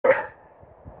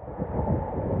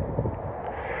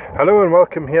Hello and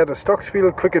welcome here to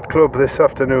Stocksfield Cricket Club this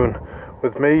afternoon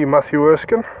with me, Matthew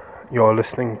Erskine. You're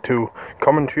listening to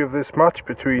commentary of this match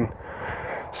between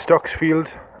Stocksfield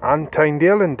and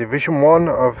Tynedale in Division 1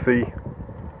 of the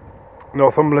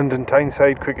Northumberland and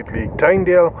Tyneside Cricket League.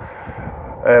 Tynedale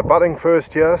batting first,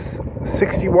 yes,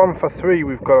 61 for 3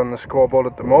 we've got on the scoreboard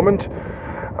at the moment,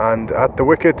 and at the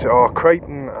wicket are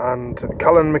Crichton and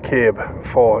Colin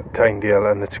McCabe for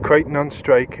Tynedale, and it's Crichton on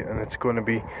strike, and it's going to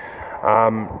be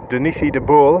Denisi de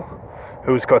Bowl,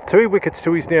 who's got 3 wickets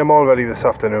to his name already this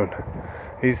afternoon.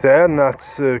 He's there, and that's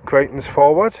Crichton's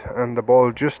forward, and the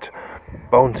ball just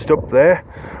bounced up there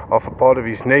off a part of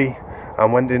his knee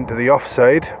and went into the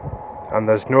offside, and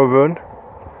there's no run.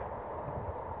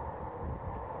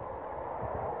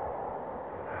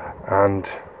 And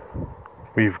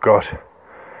we've got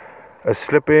a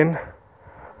slip in,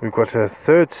 we've got a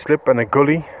third slip and a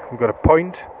gully, we've got a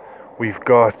point, we've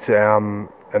got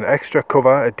an extra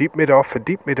cover, a deep mid off, a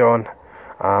deep mid on,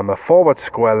 a forward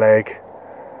square leg,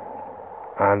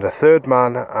 and a third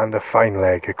man and a fine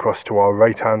leg across to our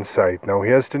right hand side. Now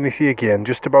here's Denisi again,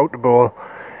 just about to bowl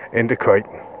into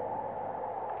Crichton.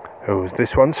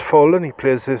 This one's full, and he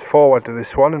plays this forward to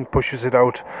this one and pushes it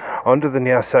out onto the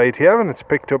near side here, and it's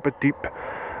picked up a deep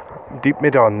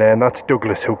mid on there, and that's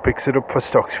Douglas who picks it up for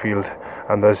Stocksfield,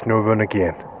 and there's no run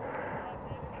again.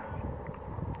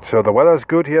 So the weather's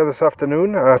good here this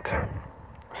afternoon at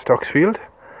Stocksfield,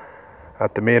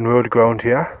 at the main road ground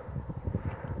here.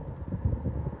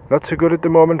 Not so good at the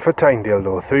moment for Tynedale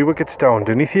though. 3 wickets down.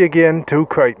 Denisi again to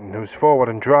Crichton, who's forward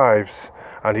and drives,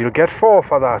 and he'll get 4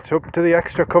 for that, up to the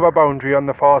extra cover boundary on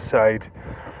the far side.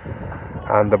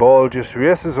 And the ball just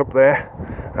races up there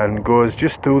and goes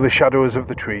just through the shadows of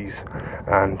the trees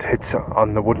and hits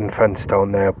on the wooden fence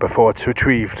down there before it's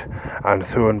retrieved and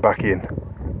thrown back in.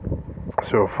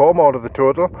 So 4 more to the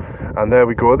total, and there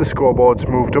we go, the scoreboard's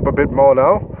moved up a bit more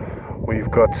now.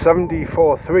 We've got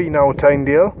 74-3 now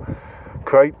Tynedale,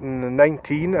 Crichton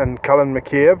 19 and Colin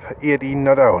McCabe 18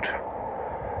 not out.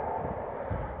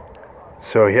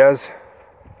 So here's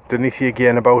Denisi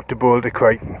again about to bowl to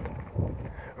Crichton.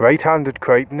 Right-handed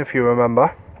Crichton, if you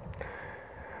remember,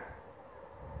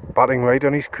 batting right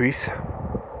on his crease.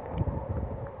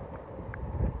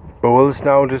 Bowls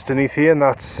now does Denisi, and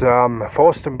that's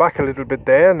forced him back a little bit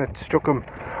there, and it struck him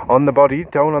on the body,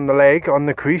 down on the leg, on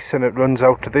the crease, and it runs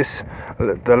out to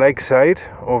the leg side,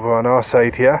 over on our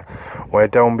side here. We're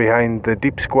down behind the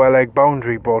deep square leg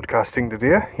boundary broadcasting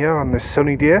today, here on this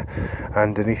sunny day,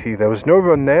 and Denisi, there was no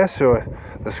run there, so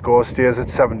the score stays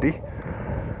at 70.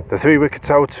 The 3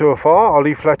 wickets out so far,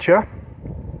 Ollie Fletcher,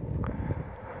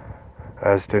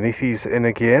 as Denisi's in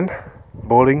again,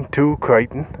 bowling to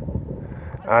Crichton.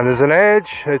 And there's an edge,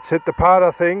 it's hit the pad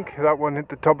I think, that one hit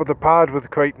the top of the pad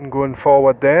with Crichton going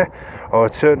forward there, or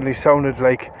it certainly sounded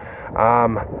like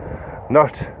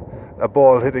not a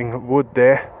ball hitting wood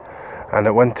there, and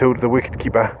it went through to the wicket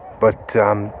keeper, but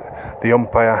the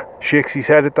umpire shakes his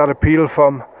head at that appeal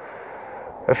from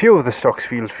a few of the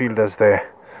Stocksfield fielders there.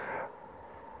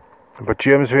 But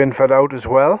James Rainford out as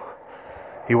well,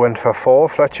 he went for 4,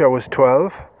 Fletcher was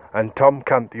 12, and Tom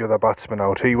Cant, the other batsman,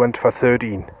 out, he went for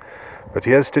 13. But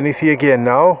here's Denisi again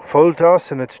now, full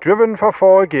toss, and it's driven for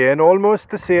 4 again, almost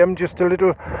the same, just a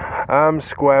little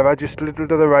squarer, just a little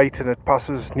to the right, and it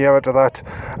passes nearer to that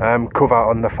cover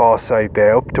on the far side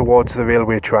there, up towards the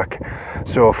railway track.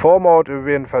 So 4 more to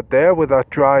Rainford there with that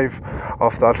drive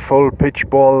off that full pitch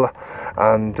ball,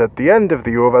 and at the end of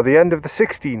the over, the end of the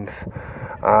 16th,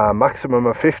 maximum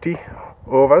of 50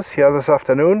 overs here this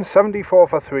afternoon, 74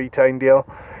 for 3 Tynedale,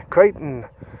 Crichton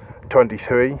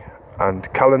 23, and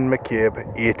Colin McCabe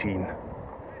 18.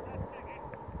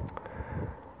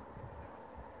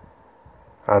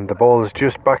 And the ball's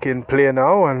just back in play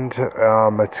now, and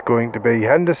it's going to be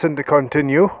Henderson to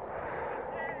continue.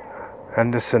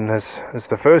 Henderson is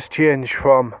the first change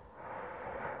from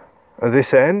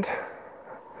this end,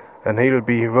 and he'll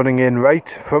be running in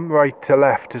from right to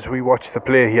left as we watch the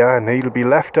play here, and he'll be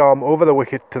left arm over the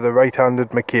wicket to the right-handed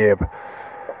McCabe,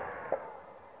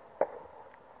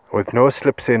 with no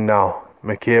slips in now.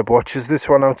 McCabe watches this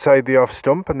one outside the off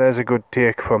stump, and there's a good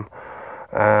take from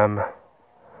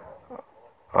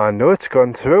I know it's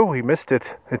gone through, he missed it,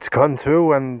 it's gone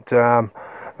through, and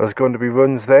there's going to be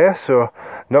runs there, so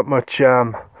not much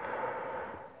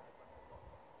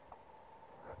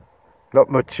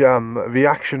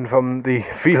reaction from the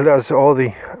fielders or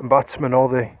the batsmen or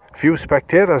the few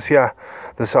spectators here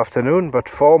this afternoon, but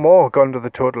 4 more gone to the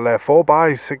total there, 4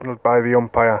 byes signalled by the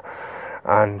umpire,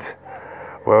 and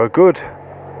we're a good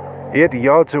 80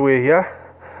 yards away here,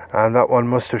 and that one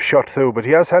must have shot through. But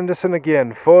here's Henderson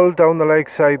again, full down the leg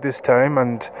side this time,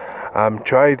 and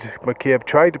McCabe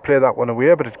tried to play that one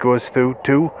away, but it goes through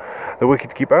to the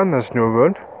wicket keeper and there's no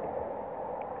run.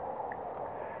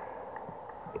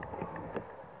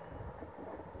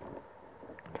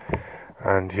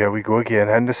 And here we go again.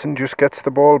 Henderson just gets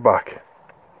the ball back.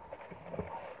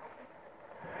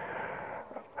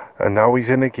 And now he's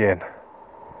in again.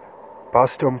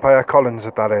 Past umpire Collins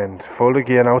at that end. Full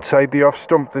again outside the off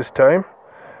stump this time.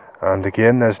 And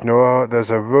again there's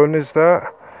a run, is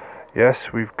there? Yes,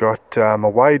 we've got a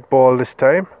wide ball this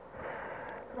time.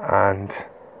 And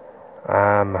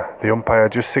the umpire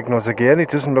just signals again. It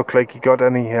doesn't look like he got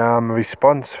any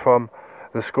response from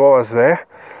the scorers there.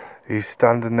 He's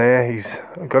standing there, he's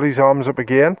got his arms up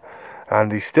again,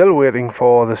 and he's still waiting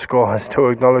for the scorers to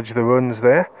acknowledge the runs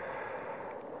there.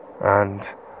 And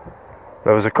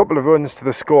there was a couple of runs to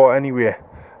the score anyway.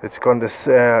 It's gone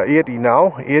to 80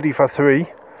 now, 80 for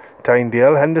 3.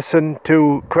 Tynedale. Henderson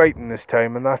to Crichton this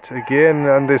time, and that again,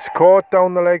 and this caught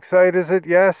down the leg side, is it?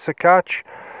 Yes, a catch.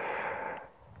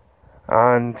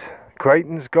 And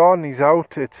Crichton's gone, he's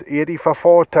out. It's 80 for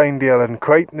 4 Tynedale, and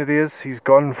Crichton it is. He's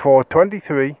gone for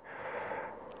 23.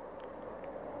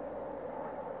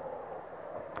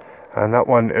 And that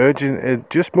one urgent,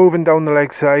 just moving down the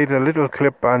leg side, a little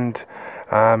clip, and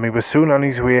he was soon on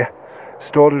his way.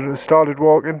 Started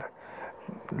walking,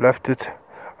 left it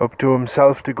up to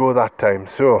himself to go that time.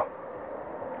 So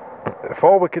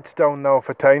 4 wickets down now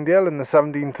for Tynedale in the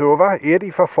 17th over.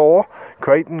 80 for 4.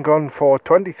 Crichton gone for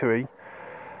 23.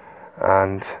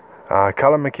 And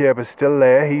Callum McCabe is still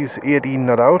there. He's 18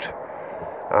 not out.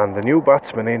 And the new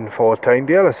batsman in for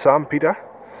Tynedale is Sam Peter.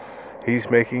 He's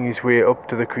making his way up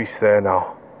to the crease there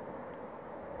now.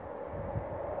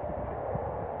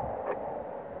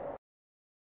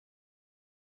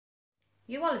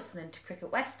 You are listening to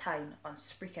Cricket West Tyne on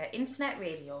Spreaker Internet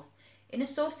Radio in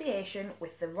association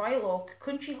with the Royal Oak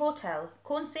Country Hotel,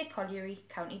 Colnesay Colliery,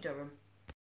 County Durham.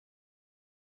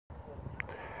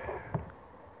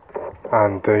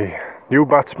 And the new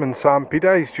batsman Sam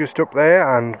Peter is just up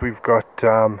there, and we've got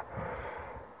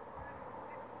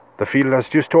the fielders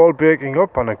just all breaking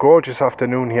up on a gorgeous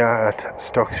afternoon here at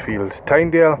Stocksfield.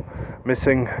 Tynedale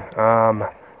missing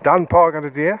Dan Parker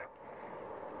today,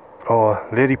 or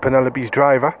Lady Penelope's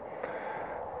driver,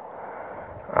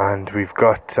 and we've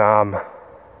got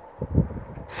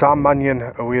Sam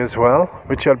Mannion away as well.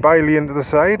 Richard Biley into the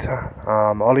side.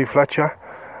 Ollie Fletcher,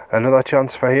 another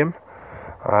chance for him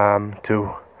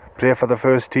to play for the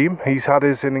first team. He's had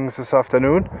his innings this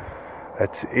afternoon.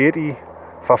 It's 80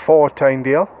 for 4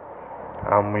 Tynedale,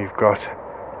 and we've got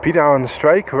Peter on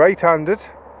strike, right-handed,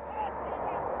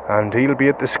 and he'll be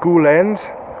at the school end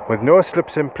with no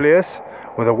slips in place,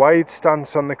 with a wide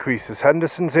stance on the creases.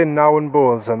 Henderson's in now and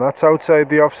bowls, and that's outside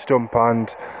the off stump, and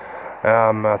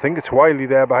I think it's Wiley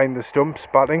there behind the stumps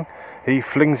batting. He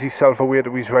flings himself away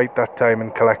to his right that time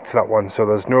and collects that one, so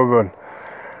there's no run.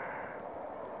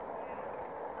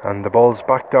 And the ball's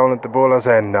back down at the bowler's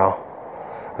end now.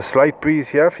 A slight breeze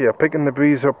here, if you're picking the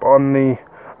breeze up on the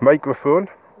microphone.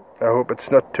 I hope it's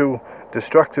not too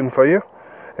distracting for you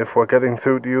if we're getting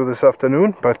through to you this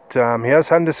afternoon. But here's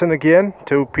Henderson again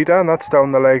to Peter, and that's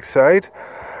down the leg side,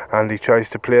 and he tries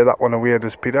to play that one away,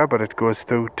 does Peter, but it goes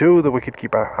through to the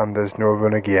wicketkeeper, and there's no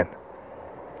run again.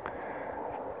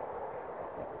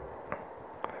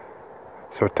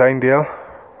 So Tynedale,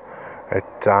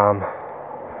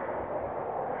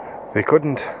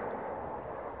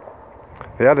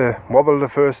 they had a wobble. The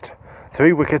first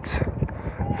 3 wickets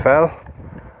fell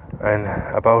in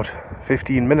about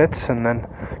 15 minutes, and then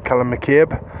Callum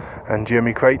McCabe and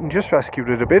Jamie Crichton just rescued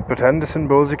it a bit, but Henderson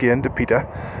bowls again to Peter,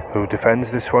 who defends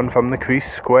this one from the crease,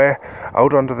 square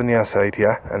out onto the near side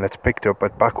here, and it's picked up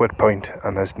at backward point,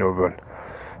 and there's no run.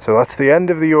 So that's the end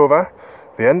of the over,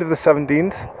 the end of the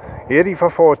 17th, 80 for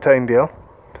 4 Tynedale,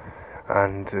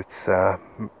 and it's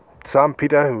Sam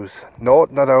Peter who's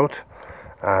not out,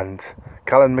 and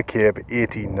Callum McCabe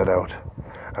 18 not out,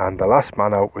 and the last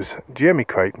man out was Jamie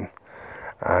Crichton,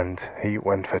 and he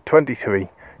went for 23,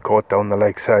 caught down the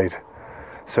leg side.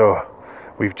 So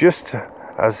we've just,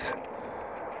 as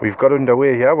we've got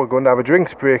underway here, we're going to have a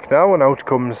drinks break now, and out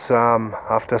comes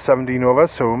after 17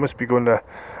 overs, so we must be going to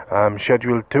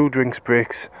schedule 2 drinks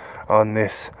breaks on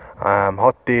this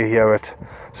hot day here at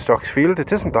Stocksfield.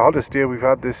 It isn't the hottest day we've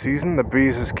had this season. The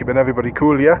breeze is keeping everybody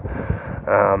cool here,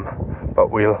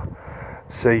 but we'll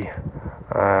see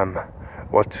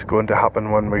what's going to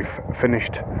happen when we've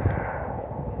finished.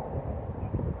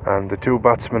 And the 2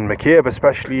 batsmen, McCabe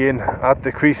especially, in at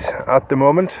the crease at the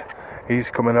moment. He's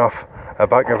coming off a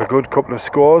back of a good couple of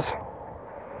scores,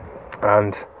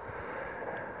 and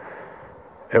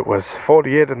it was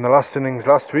 48 in the last innings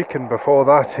last week, and before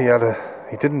that he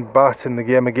He didn't bat in the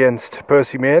game against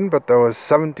Percy Main, but there was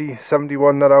 70,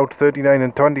 71 not out, 39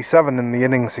 and 27 in the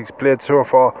innings he's played so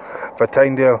far for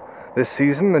Tynedale this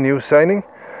season, the new signing.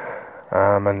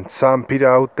 And Sam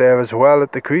Peter out there as well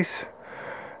at the crease.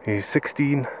 He's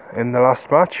 16 in the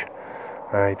last match.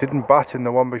 He didn't bat in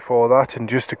the one before that, and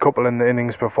just a couple in the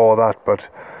innings before that, but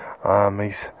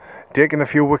he's taken a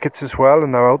few wickets as well,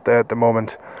 and they're out there at the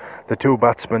moment. The two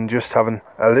batsmen just having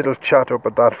a little chat up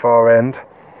at that far end.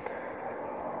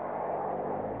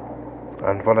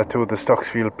 And one or two of the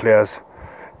Stocksfield players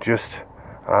just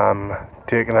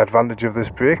taking advantage of this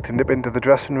break to nip into the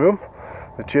dressing room.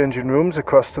 The changing rooms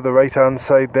across to the right hand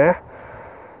side there.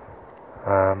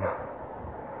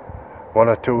 One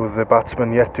or two of the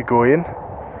batsmen yet to go in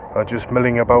are just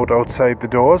milling about outside the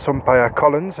doors. Umpire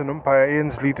Collins and Umpire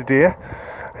Ainsley today.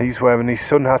 He's wearing his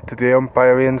sun hat today,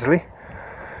 Umpire Ainsley.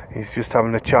 He's just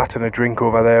having a chat and a drink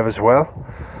over there as well.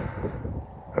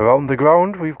 Around the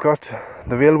ground we've got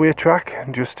the railway track,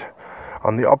 and just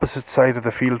on the opposite side of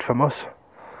the field from us,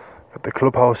 got the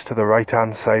clubhouse to the right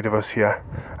hand side of us here,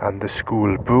 and the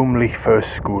school, Broomley First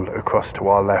School, across to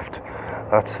our left.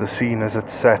 That's the scene as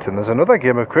it's set, and there's another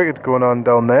game of cricket going on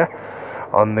down there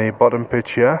on the bottom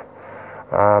pitch here.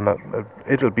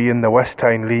 It'll be in the West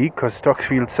Tyne League, because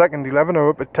Stocksfield second 11 are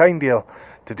up at Tynedale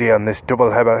today on this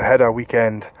double header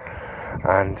weekend,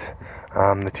 and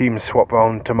the teams swap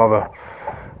round tomorrow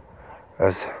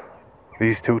as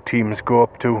these two teams go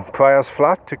up to Priors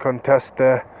Flat to contest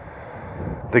the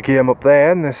game up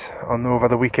there, and over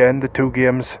the weekend, the two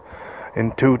games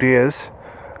in 2 days.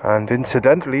 And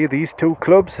incidentally, these two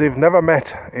clubs, they've never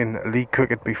met in league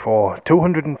cricket before.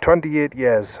 228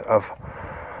 years of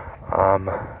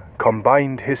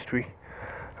combined history,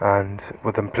 and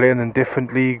with them playing in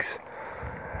different leagues,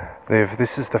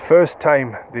 this is the first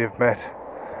time they've met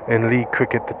in league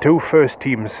cricket. The two first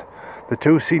teams, the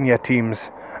two senior teams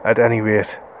at any rate.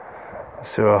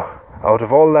 So out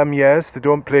of all them years, they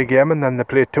don't play a game, and then they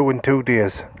play 2 in 2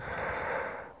 days.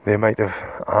 They might have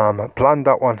planned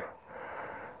that one.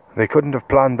 They couldn't have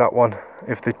planned that one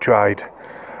if they tried.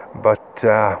 But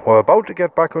we're about to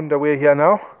get back underway here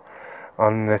now,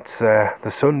 and it's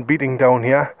the sun beating down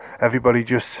here. Everybody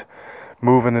just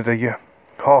moving at a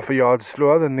half a yard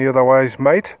slower than they otherwise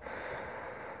might.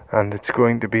 And it's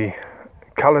going to be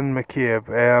Callum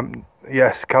McCabe.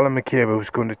 Yes, Callum McCabe who's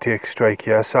going to take strike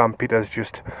here. Sam Peters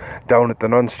just down at the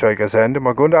non-strikers end, and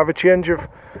we're going to have a change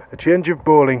of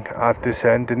bowling at this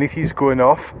end. Denithi's going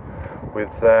off with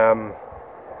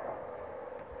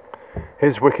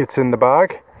his wickets in the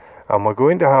bag, and we're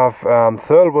going to have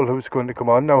Thirlwell who's going to come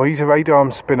on. Now he's a right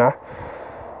arm spinner.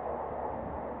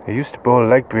 He used to bowl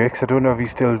leg breaks. I don't know if he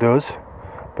still does,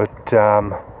 but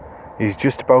he's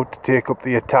just about to take up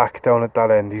the attack down at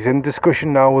that end. He's in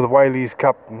discussion now with Wiley's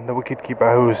captain, the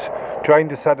wicketkeeper, who's trying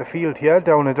to set a field here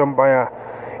down at umpire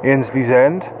Ainsley's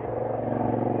end.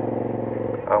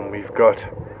 And we've got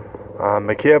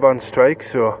McCabe on strike,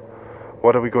 so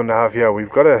what are we going to have here?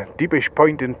 We've got a deepish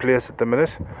point in place at the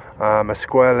minute, a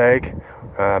square leg,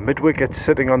 mid-wicket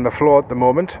sitting on the floor at the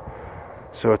moment,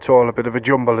 so it's all a bit of a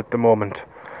jumble at the moment.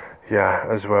 Yeah,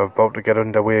 as we're about to get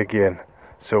underway again.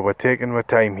 So we're taking our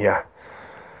time here.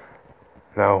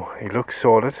 Now, he looks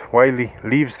sorted. Wiley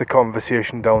leaves the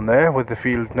conversation down there with the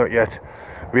field not yet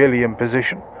really in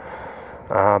position.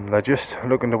 They're just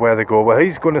looking to where they go. Well,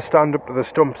 he's going to stand up to the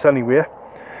stumps anyway.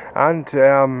 And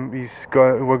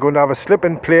we're going to have a slip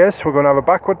in place. We're going to have a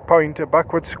backward point, a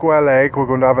backward square leg. We're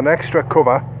going to have an extra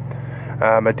cover,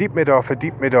 a deep mid off, a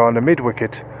deep mid on, a mid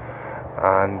wicket.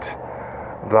 And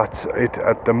that's it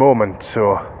at the moment.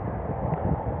 So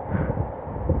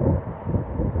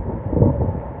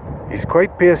he's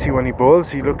quite pacey when he bowls.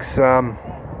 He looks,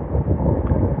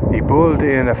 he bowled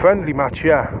in a friendly match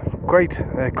here quite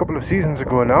a couple of seasons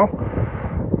ago now,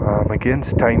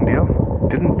 against Tynedale.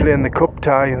 Didn't play in the cup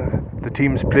tie. The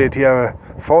teams played here a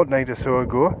fortnight or so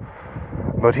ago.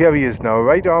 But here he is now,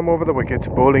 right arm over the wicket,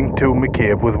 bowling to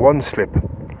McCabe with one slip.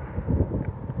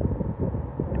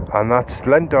 And that's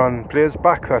lent on, plays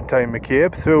back that time,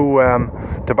 McCabe, through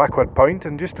to backward point,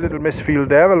 and just a little misfield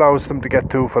there allows them to get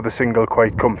through for the single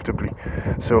quite comfortably.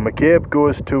 So McCabe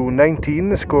goes to 19,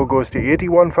 the score goes to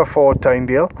 81 for 4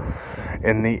 Tynedale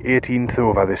in the 18th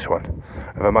over this one,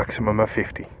 of a maximum of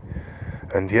 50.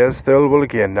 And here's Thirlwell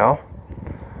again now,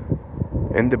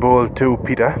 in the bowl to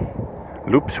Peter,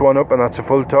 loops one up, and that's a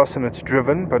full toss, and it's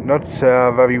driven, but not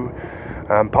very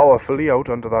powerfully out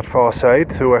onto that far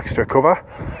side through extra cover.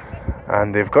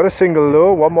 And they've got a single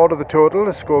low, one more to the total.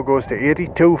 The score goes to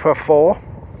 82 for 4.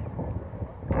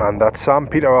 And that's Sam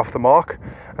Peter off the mark.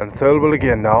 And Thirlwell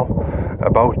again now,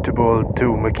 about to bowl to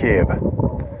McCabe.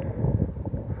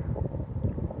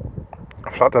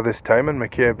 flatter this time, and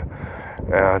McCabe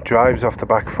drives off the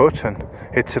back foot and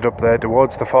hits it up there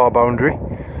towards the far boundary,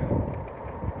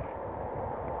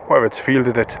 where it's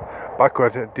fielded it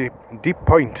backward, a deep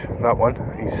point. That one,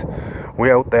 he's way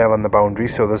out there on the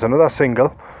boundary, so there's another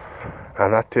single,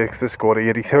 and that takes the score to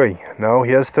 83. Now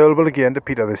here's Thirlwell again to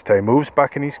Peter this time, moves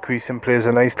back in his crease and plays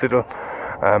a nice little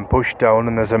push down,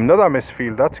 and there's another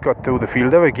misfield that's got through the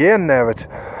fielder again there at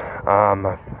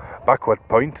backward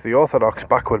point, the orthodox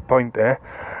backward point there,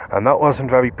 and that wasn't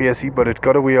very pacey, but it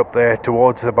got away up there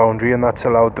towards the boundary, and that's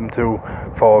allowed them to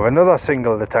for another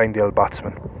single, the Tynedale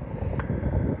batsman.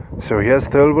 So here's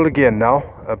Thirlwell again now,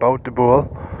 about to bowl,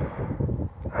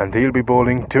 and he'll be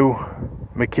bowling to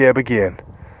McCabe again.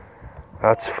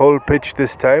 That's full pitch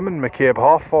this time, and McCabe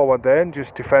half forward there and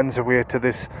just defends away to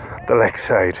the leg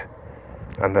side,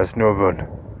 and there's no run.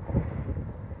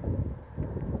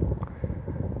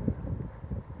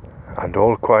 And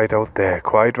all quiet out there,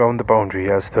 quiet round the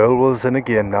boundary. As Thirlwell's in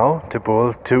again now to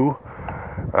bowl to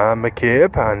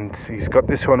McCabe, and he's got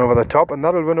this one over the top, and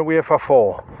that'll run away for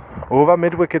 4. Over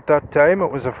mid-wicket that time,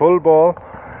 it was a full ball,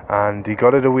 and he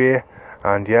got it away,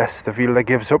 and yes, the fielder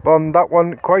gives up on that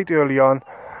one quite early on,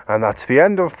 and that's the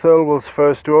end of Thirlwell's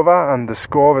first over, and the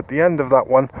score at the end of that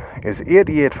one is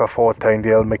 88 for 4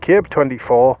 Tynedale. McCabe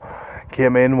 24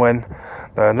 came in when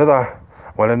another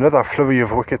flurry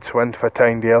of wickets went for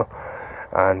Tynedale,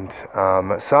 and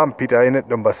Sam Peter in at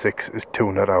number 6 is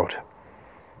 2 not out.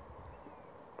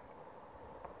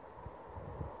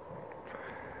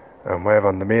 And we're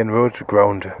on the main road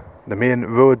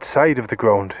side of the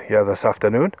ground here this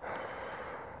afternoon.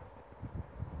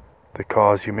 The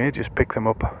cars, you may just pick them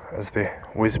up as they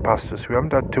whiz past us. We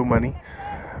haven't had too many.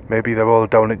 Maybe they're all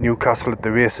down at Newcastle at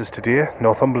the races today.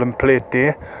 Northumberland Plate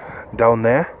Day down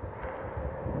there.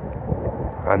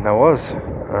 And there was,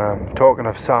 talking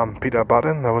of Sam Peter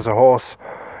batting, there was a horse.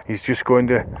 He's just going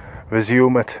to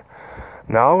resume it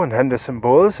now, and Henderson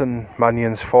bowls, and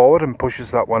Mannion's forward and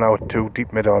pushes that one out to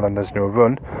deep mid-on, and there's no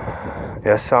run.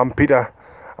 Yes, Sam Peter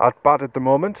at bat at the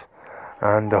moment,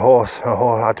 and the horse,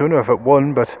 I don't know if it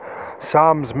won, but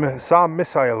Sam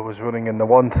Missile was running in the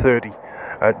 130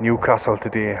 at Newcastle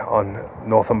today on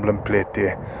Northumberland Plate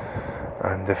Day,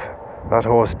 and if that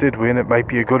horse did win, it might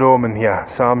be a good omen here.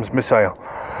 Sam's Missile.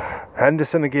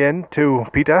 Henderson again to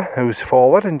Peter, who's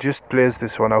forward, and just plays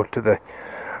this one out to the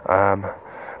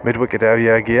mid-wicket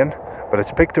area again, but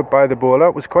it's picked up by the bowler.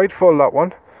 It was quite full, that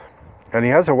one, and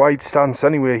he has a wide stance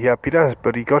anyway here, Peter,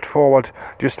 but he got forward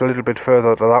just a little bit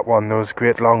further to that one. Those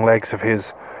great long legs of his,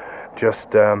 just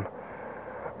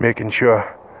making sure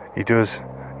he does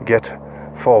get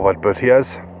forward. But here's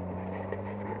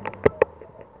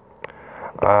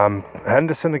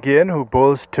Henderson again, who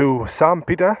bowls to Sam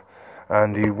Peter,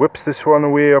 and he whips this one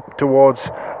away up towards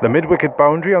the mid-wicket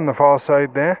boundary on the far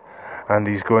side there, and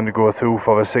he's going to go through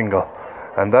for a single,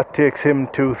 and that takes him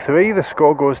to 3. The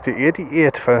score goes to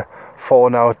 88 for 4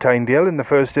 now Tynedale in the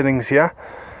first innings here,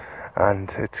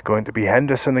 and it's going to be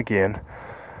Henderson again.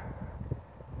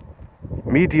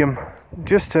 Medium,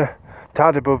 just a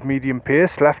tad above medium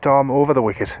pace, left arm over the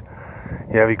wicket.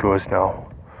 Here he goes now.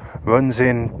 Runs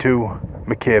in to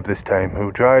McCabe this time,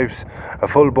 who drives a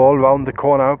full ball round the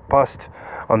corner past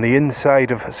on the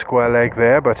inside of square leg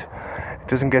there, but it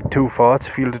doesn't get too far. It's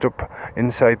fielded up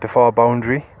inside the far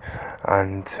boundary,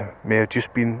 and may have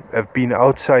just been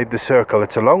outside the circle.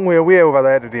 It's a long way away over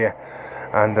there today,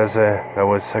 and there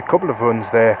was a couple of runs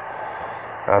there,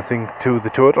 I think, to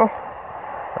the total,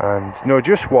 and no,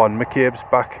 just one. McCabe's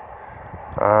back.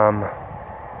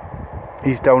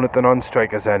 He's down at the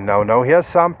non-striker's end now. Now here's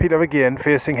Sam Peter again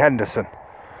facing Henderson.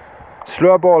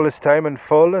 Slow ball this time and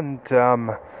full, and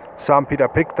Sam Peter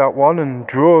picked that one and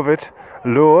drove it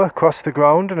low across the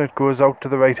ground, and it goes out to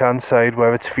the right hand side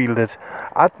where it's fielded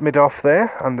at mid-off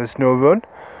there, and there's no run.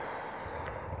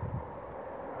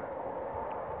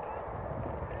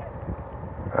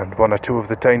 And one or two of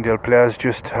the Tynedale players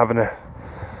just having a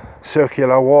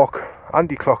circular walk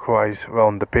anti-clockwise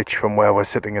round the pitch from where we're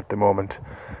sitting at the moment.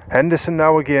 Henderson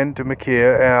now again to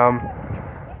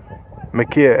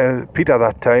Peter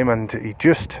that time, and he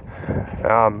just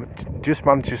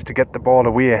manages to get the ball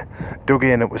away, dug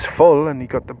in. It was full, and he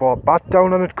got the ball bat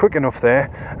down on it quick enough there,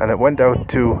 and it went out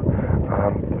to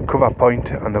cover point,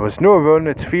 and there was no run.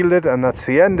 It's fielded, and that's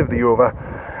the end of the over,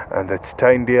 and it's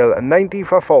Tynedale 90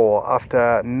 for 4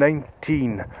 after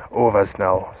 19 overs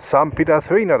now. Sam Peter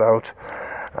 3 not out,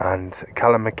 and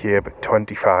Callum McCabe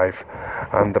 25,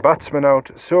 and the batsmen out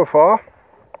so far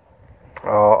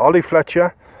are Ollie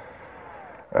Fletcher,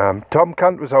 Tom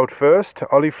Cant was out first,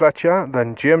 Ollie Fletcher,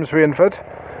 then James Rainford,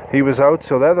 he was out,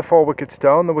 so they're the 4 wickets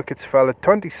down. The wickets fell at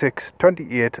 26,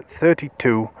 28,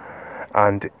 32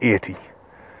 and 80.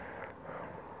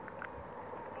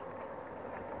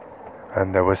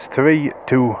 And there was 3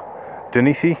 to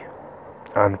Denisi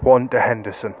and 1 to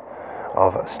Henderson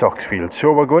of Stocksfield.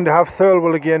 So we're going to have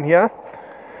Thirlwell again here.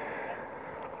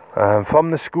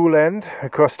 From the school end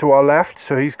across to our left,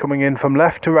 so he's coming in from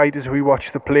left to right as we watch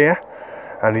the play,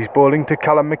 and he's bowling to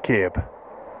Callum McCabe.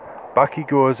 Back he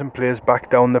goes and plays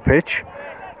back down the pitch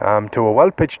to a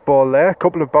well pitched ball there, a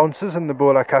couple of bounces and the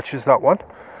bowler catches that one,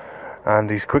 and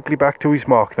he's quickly back to his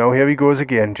mark now. Here he goes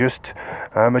again, just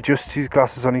adjusts his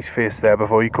glasses on his face there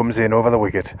before he comes in over the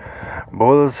wicket.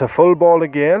 Bowls a full ball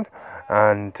again,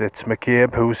 and it's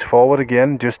McCabe who's forward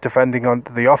again, just defending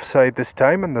onto the offside this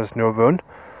time, and there's no run.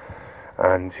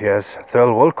 And here's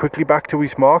Thirlwell quickly back to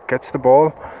his mark, gets the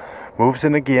ball, moves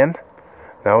in again.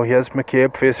 Now here's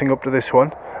McCabe facing up to this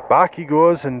one. Back he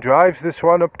goes and drives this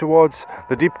one up towards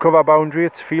the deep cover boundary.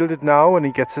 It's fielded now and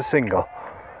he gets a single.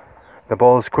 The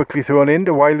ball's quickly thrown in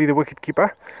to Wiley the wicketkeeper.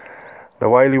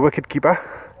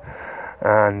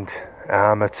 And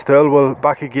it's Thirlwell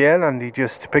back again, and he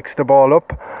just picks the ball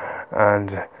up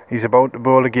and he's about to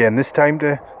bowl again, this time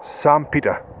to Sam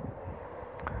Peter.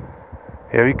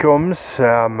 Here he comes,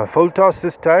 a full toss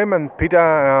this time, and Peter,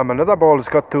 another ball has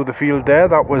got through the field there.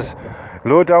 That was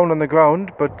low down on the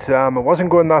ground, but it wasn't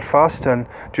going that fast and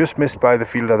just missed by the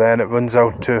fielder there, and it runs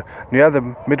out to near the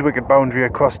mid-wicket boundary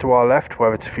across to our left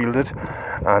where it's fielded,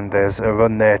 and there's a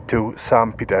run there to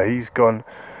Sam Peter. He's gone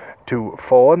to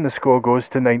 4 and the score goes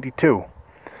to 92.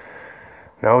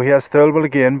 Now here's Thirlwell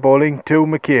again, bowling to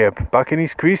McCabe, back in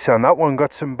his crease, and that one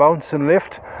got some bounce and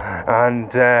lift,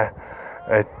 and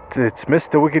it's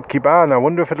missed the wicketkeeper, and I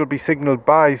wonder if it'll be signalled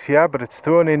byes here, but it's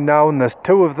thrown in now, and there's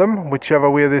 2 of them, whichever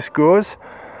way this goes.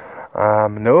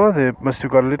 No, they must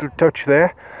have got a little touch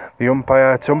there.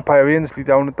 It's umpire Ainsley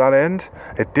down at that end.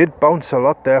 It did bounce a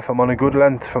lot there from on a good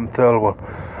length from Thirlwell.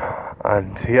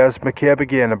 And here's McCabe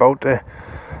again, about to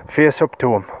face up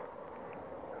to him.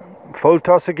 Full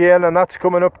toss again, and that's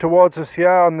coming up towards us here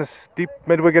on this deep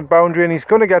mid-wicket boundary, and he's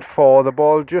going to get 4. The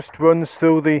ball just runs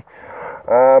through the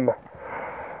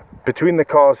between the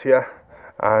cars here,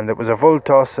 and it was a full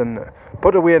toss and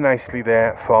put away nicely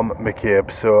there from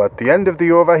McCabe. So at the end of the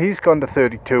over he's gone to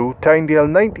 32, Tynedale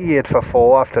 98 for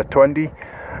 4 after 20,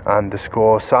 and the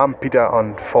score Sam Peter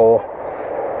on 4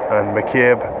 and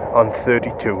McCabe on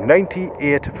 32.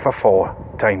 98 for 4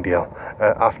 Tynedale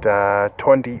after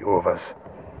 20 overs.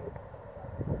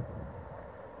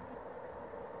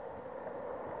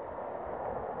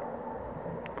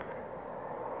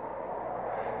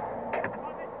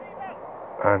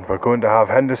 And we're going to have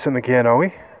Henderson again, are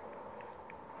we?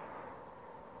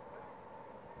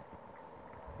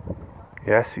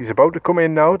 Yes, he's about to come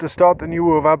in now to start the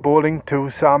new over, bowling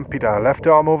to Sam Peter. Left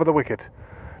arm over the wicket.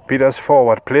 Peter's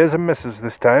forward, plays and misses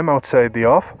this time outside the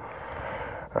off.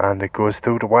 And it goes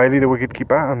through to Wiley the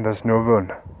wicketkeeper, and there's no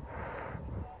run.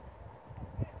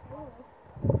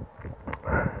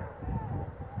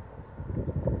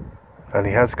 And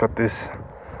he has got this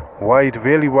wide,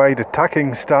 really wide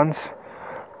attacking stance,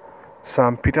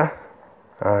 Sam Peter,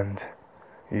 and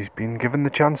he's been given the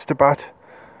chance to bat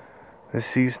this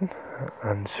season,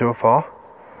 and so far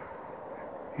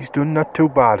he's done not too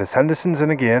bad. As Henderson's in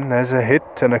again, there's a hit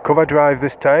and a cover drive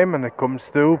this time, and it comes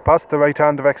through past the right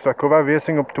hand of extra cover,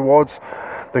 racing up towards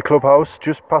the clubhouse,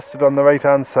 just past it on the right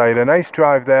hand side. A nice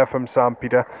drive there from Sam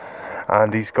Peter,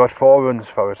 and he's got 4 runs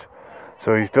for it,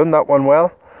 so he's done that one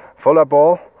well. Fuller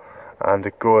ball, and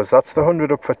it goes, that's the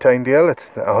 100 up for Tynedale. It's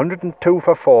 102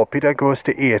 for 4. Peter goes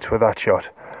to 8 with that shot,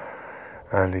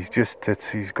 and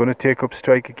he's going to take up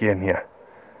strike again here,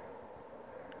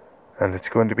 and it's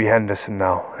going to be Henderson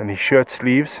now, and his shirt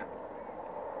sleeves,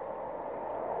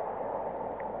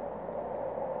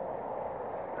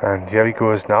 and here he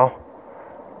goes now.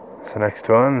 It's the next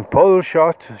one, pull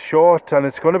shot, short, and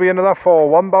it's going to be another 4.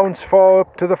 1 bounce 4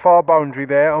 up to the far boundary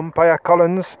there. Umpire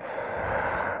Collins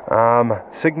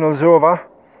signals over,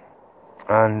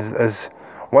 and as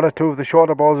 1 or 2 of the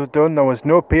shorter balls were done, there was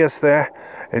no pace there.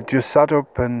 It just sat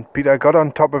up, and Peter got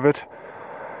on top of it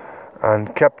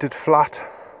and kept it flat,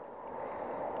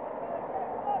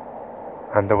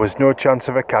 and there was no chance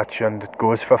of a catch, and it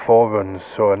goes for 4 runs.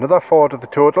 So another 4 to the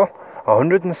total,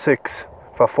 106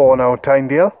 for 4 now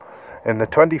Tynedale in the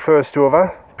 21st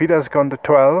over. Peter's gone to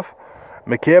 12.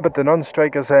 McCabe at the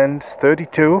non-striker's end,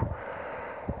 32.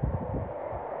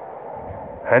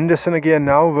 Henderson again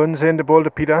now, runs in to bowl to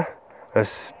Peter.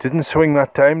 Didn't swing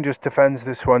that time, just defends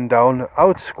this one down,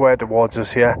 out square towards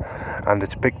us here, and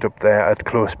it's picked up there at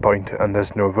close point, and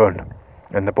there's no run.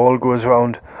 And the ball goes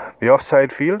round the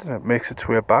offside field, and it makes its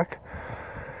way back.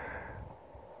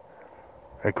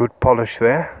 A good polish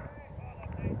there.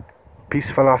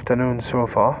 peaceful afternoon so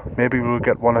far. Maybe we'll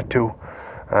get one or two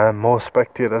more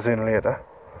spectators in later.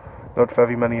 Not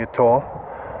very many at all.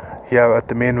 Here at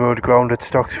the main road ground at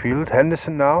Stocksfield.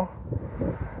 Henderson now.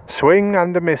 Swing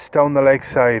and a miss down the leg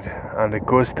side, and it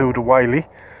goes through to Wiley,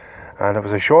 and it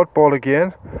was a short ball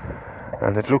again,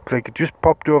 and it looked like it just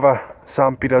popped over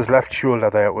Sam Peter's left shoulder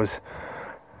there. It was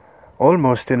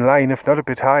almost in line, if not a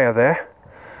bit higher there,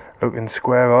 looking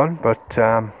square on, but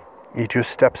he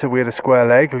just steps away the square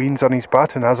leg, leans on his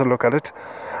bat and has a look at it,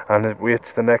 and it waits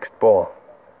the next ball.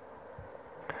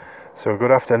 So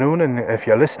good afternoon, and if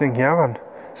you're listening here on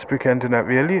Spreaker Internet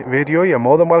Radio, you're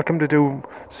more than welcome to do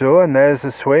so. And there's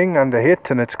a swing and a hit,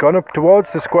 and it's gone up towards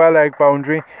the square leg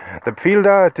boundary. The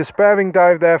fielder, a despairing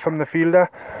dive there from the fielder.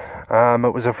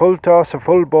 It was a full toss, a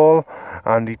full ball,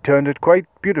 and he turned it quite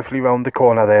beautifully round the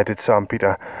corner there, did Sam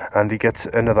Peter, and he gets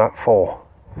another 4.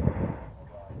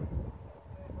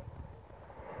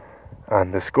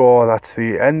 And the score, that's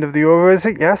the end of the over, is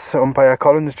it? Yes, umpire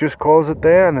Collins just calls it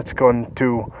there, and it's gone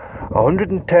to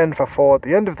 110 for 4 at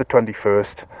the end of the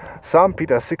 21st. Sam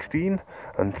Peter 16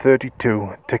 and 32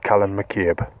 to Callum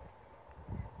McCabe.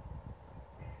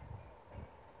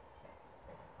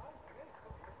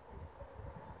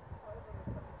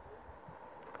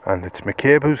 And it's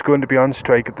McCabe who's going to be on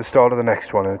strike at the start of the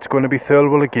next one, and it's going to be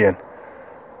Thirlwell again.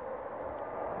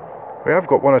 We have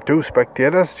got one or two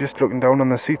spectators just looking down on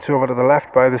the seats over to the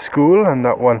left by the school, and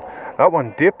that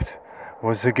one dipped.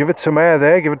 Give it some air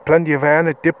there, give it plenty of air, and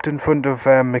it dipped in front of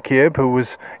McCabe, who was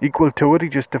equal to it. He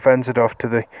just defends it off to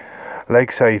the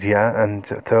leg side here, and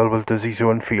Thirlwell does his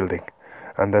own fielding,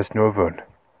 and there's no run.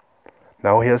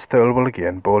 Now here's Thirlwell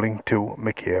again, bowling to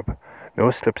McCabe. No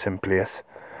slips in place.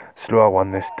 Slower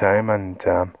one this time, and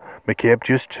McCabe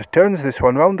just turns this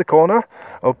one round the corner,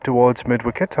 up towards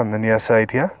mid-wicket on the near side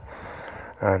here.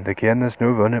 And again, there's no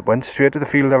run. It went straight to the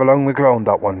fielder along the ground,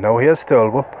 that one. Now here's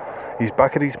Thirlwell. He's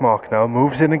back at his mark now,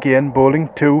 moves in again, bowling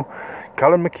to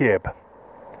Callum McCabe.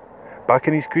 Back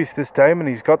in his crease this time, and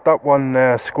he's got that one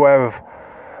square of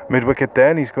mid-wicket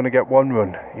there, and he's going to get 1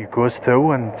 run. He goes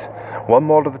through, and 1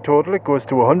 more to the total. It goes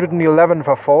to 111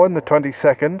 for 4 in the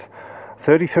 22nd.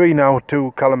 33 now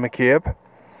to Callum McCabe.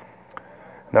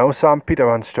 Now Sam Peter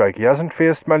on strike. He hasn't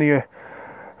faced many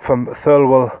from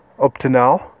Thirlwell up to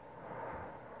now.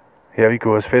 Here he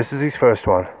goes, faces his first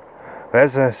one.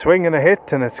 There's a swing and a hit,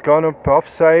 and it's gone up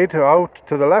offside, out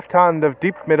to the left hand of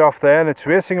deep mid-off there, and it's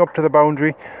racing up to the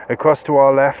boundary, across to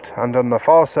our left, and on the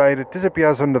far side it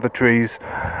disappears under the trees,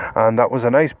 and that was a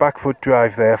nice back foot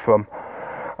drive there from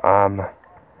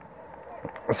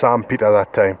Sam Peter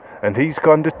that time, and he's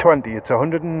gone to 20. It's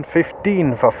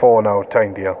 115 for 4 now,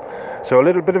 Tyne. So a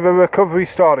little bit of a recovery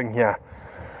starting here.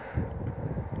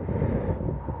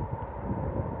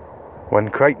 When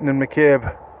Crichton and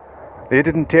McCabe, they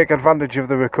didn't take advantage of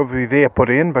the recovery they put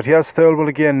in, but here's Thirlwell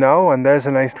again now, and there's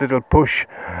a nice little push.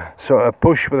 So a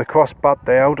push with a cross bat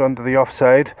there out onto the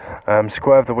offside,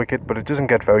 square of the wicket, but it doesn't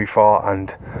get very far,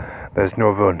 and there's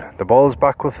no run. The ball's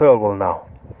back with Thirlwell now,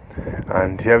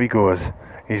 and here he goes.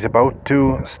 He's about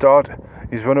to start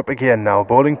his run up again now,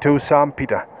 bowling to Sam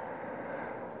Peter.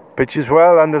 Pitches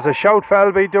well, and there's a shout for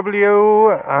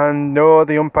LBW, and no,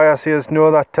 the umpire says no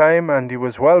that time, and he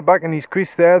was well back in his crease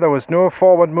there. There was no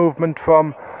forward movement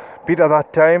from Peter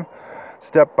that time.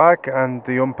 Step back, and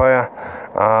the umpire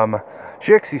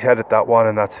shakes his head at that one,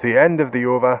 and that's the end of the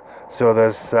over. So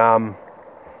there's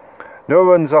no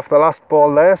runs off the last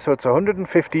ball there, so it's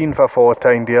 115 for 4,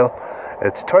 Tyndale.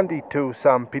 It's 22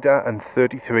 Sam Peter and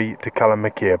 33 to Callum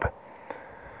McCabe.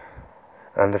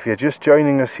 And if you're just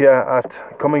joining us here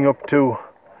at coming up to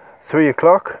 3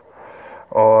 o'clock,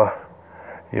 or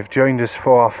you've joined us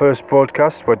for our first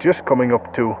broadcast, we're just coming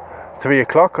up to 3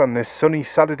 o'clock on this sunny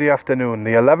Saturday afternoon,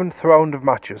 the 11th round of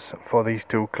matches for these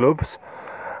two clubs.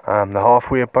 The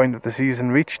halfway point of the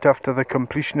season reached after the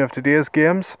completion of today's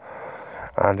games,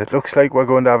 and it looks like we're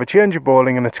going to have a change of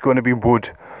bowling, and it's going to be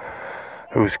Wood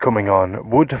who's coming on.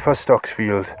 Wood for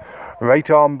Stocksfield, right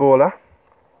arm bowler.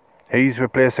 He's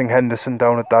replacing Henderson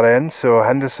down at that end, so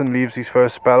Henderson leaves his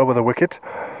first spell with a wicket,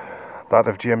 that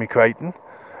of Jamie Crichton,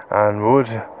 and Wood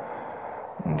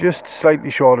just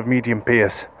slightly short of medium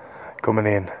pace coming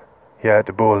in here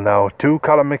to bowl now to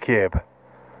Callum McCabe.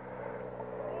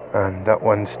 And that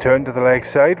one's turned to the leg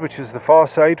side, which is the far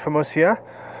side from us here,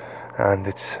 and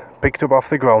it's picked up off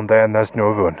the ground there, and there's no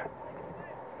run.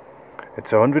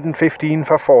 It's 115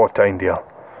 for 4, Tyndale.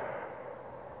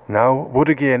 Now Wood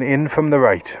again in from the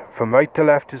right, from right to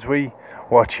left as we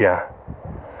watch here.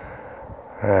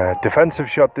 Defensive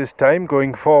shot this time,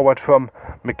 going forward from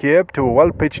McCabe to a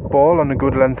well pitched ball on a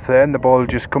good length there, and the ball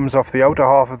just comes off the outer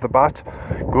half of the bat,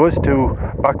 goes to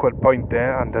backward point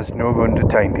there, and there's no run to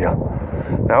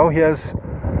Tynedale. Now here's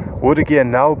Wood again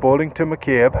now, bowling to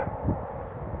McCabe.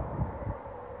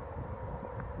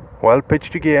 Well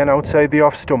pitched again outside the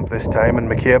off stump this time, and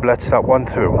McCabe lets that one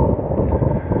through.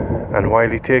 And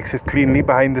Wiley takes it cleanly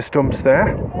behind the stumps there.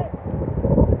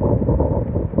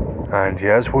 And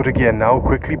here's Wood again now,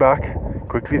 quickly back,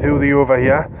 quickly through the over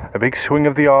here. A big swing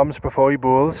of the arms before he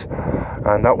bowls,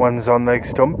 and that one's on leg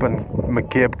stump, and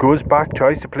McCabe goes back,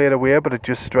 tries to play it away, but it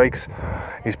just strikes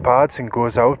his pads and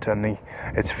goes out, and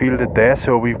it's fielded there.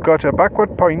 So we've got a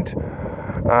backward point.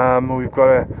 We've got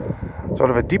a sort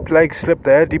of a deep leg slip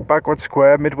there, deep backward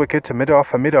square, mid wicket, a mid off,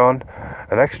 a mid on,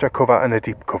 an extra cover and a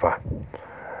deep cover.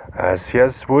 As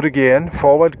here's Wood again,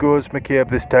 forward goes McCabe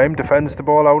this time, defends the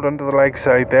ball out under the leg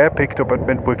side there, picked up at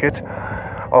mid wicket,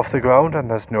 off the ground, and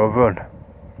there's no run.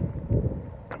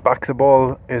 Back the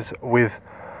ball is with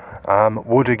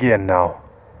Wood again now.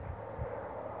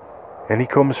 And he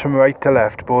comes from right to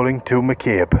left, bowling to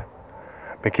McCabe.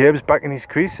 McCabe's back in his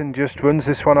crease and just runs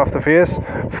this one off the face.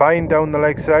 Fine down the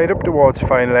leg side, up towards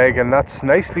fine leg, and that's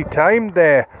nicely timed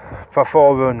there for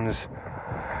 4 runs.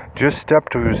 Just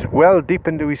stepped well deep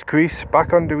into his crease,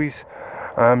 back onto his,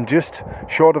 just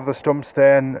short of the stumps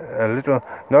there, and a little,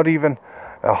 not even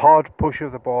a hard push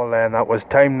of the ball there, and that was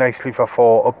timed nicely for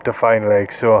 4 up to fine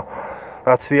leg. So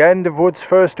that's the end of Wood's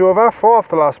first over, 4 off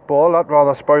the last ball. That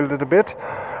rather spoiled it a bit,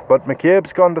 but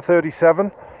McCabe's gone to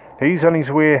 37. He's on his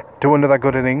way to another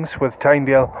good innings with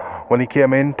Tynedale. When he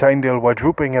came in, Tynedale were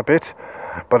drooping a bit,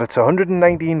 but it's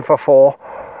 119 for 4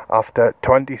 after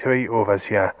 23 overs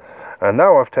here. And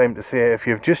now I've time to say, if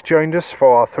you've just joined us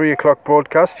for our 3 o'clock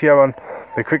broadcast here on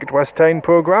the Cricket West Tyne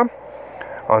programme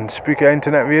on Spreaker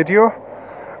Internet Radio,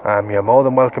 you're more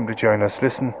than welcome to join us.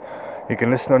 You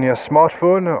can listen on your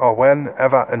smartphone or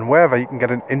whenever and wherever you can get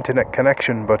an internet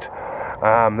connection. But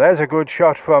there's a good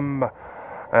shot from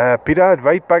Peter,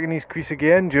 right back in his crease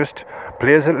again, just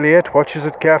plays it late, watches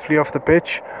it carefully off the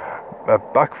pitch. A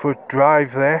back foot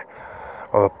drive there,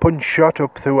 or a punch shot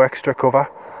up through extra cover,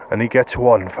 and he gets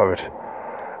 1 for it.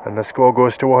 And the score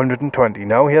goes to 120.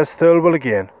 Now here's Thirlwell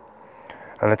again.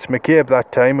 And it's McCabe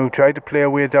that time who tried to play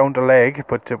away down the leg,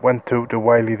 but it went through to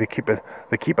Wiley, the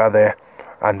keeper there,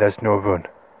 and there's no run.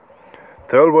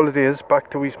 Thirlwell it is, back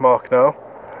to his mark now.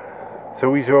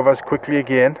 Through his overs quickly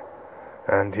again.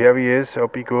 And here he is,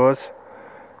 up he goes.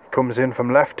 Comes in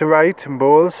from left to right and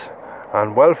bowls.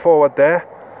 And well forward there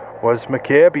was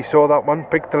McCabe. He saw that one,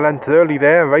 picked the length early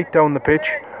there, right down the pitch,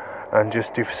 and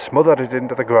just smothered it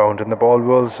into the ground, and the ball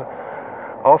rolls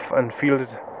off and fielded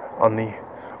on the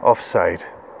offside.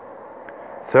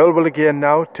 Thirlwell again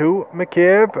now to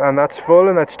McCabe, and that's full,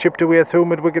 and that's chipped away through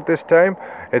mid-wicket this time.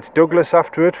 It's Douglas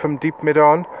after it from deep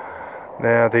mid-on.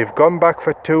 Now they've gone back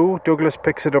for 2. Douglas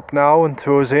picks it up now and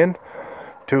throws in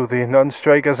to the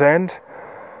non-striker's end.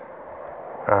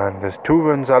 And there's 2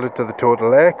 runs added to the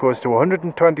total there. Goes to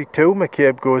 122.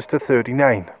 McCabe goes to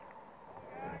 39.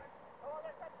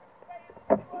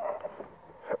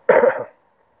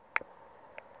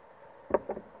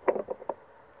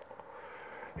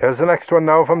 Here's the next one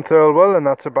now from Thirlwell, and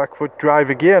that's a back foot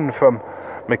drive again from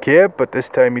McCabe, but this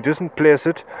time he doesn't place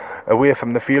it away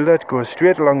from the fielder. It goes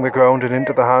straight along the ground and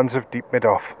into the hands of deep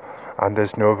mid-off, and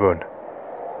there's no run.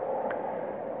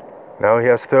 Now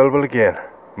here's Thirlwell again.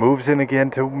 Moves in again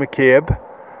to McCabe.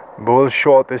 Bowls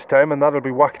short this time, and that'll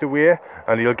be whacked away,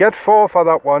 and he'll get 4 for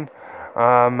that one.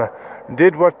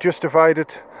 Did what justified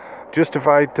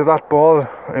to that ball.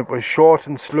 It was short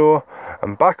and slow,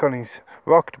 and back on his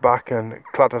rocked back and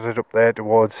clattered it up there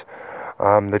towards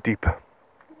the deep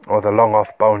or the long off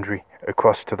boundary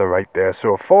across to the right there.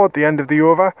 So 4 at the end of the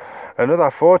over,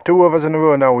 another 4, 2 overs in a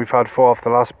row now. We've had 4 off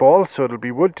the last ball, so it'll be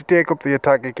Wood to take up the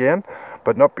attack again,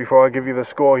 but not before I give you the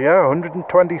score here.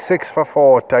 126 for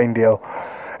 4 Tynedale.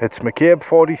 It's McCabe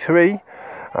 43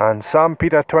 and Sam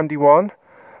Peter 21.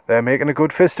 They're making a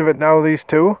good fist of it now, these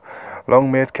two.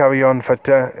 Long may it carry on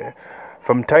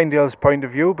from Tynedale's point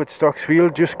of view, but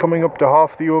Stocksfield just coming up to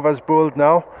half the overs bowled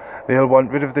now. They'll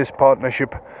want rid of this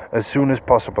partnership as soon as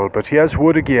possible. But here's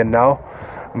Wood again now,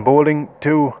 bowling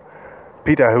to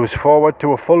Peter, who's forward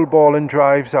to a full ball and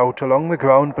drives out along the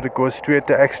ground, but it goes straight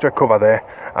to extra cover there,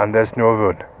 and there's no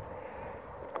run.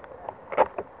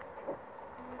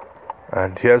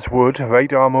 And here's Wood,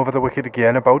 right arm over the wicket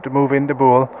again, about to move in to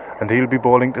bowl, and he'll be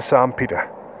bowling to Sam Peter.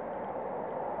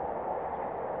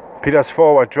 Peter's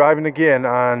forward, driving again,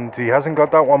 and he hasn't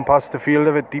got that one past the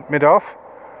fielder at deep mid-off.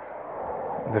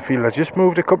 The fielder just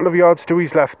moved a couple of yards to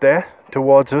his left there,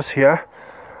 towards us here,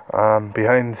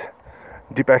 behind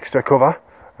deep extra cover,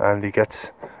 and he gets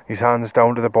his hands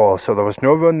down to the ball. So there was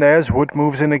no run there as Wood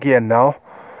moves in again now.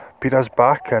 Peter's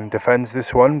back and defends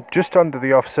this one just under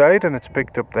the offside, and it's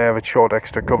picked up there with short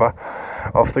extra cover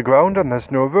off the ground, and there's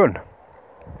no run.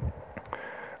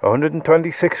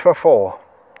 126 for 4.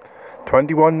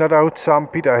 21 not out. Sam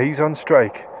Peter, he's on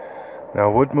strike. Now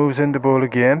Wood moves in the bowl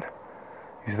again.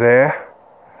 He's there.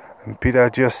 And Peter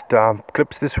just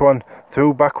clips this one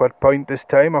through backward point this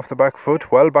time off the back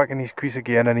foot. Well back in his crease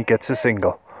again, and he gets a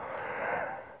single.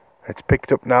 It's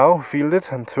picked up now, fielded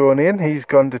and thrown in. He's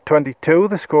gone to 22.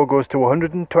 The score goes to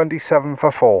 127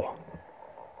 for 4.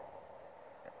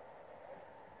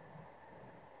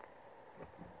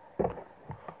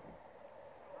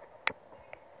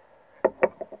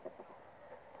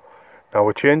 Now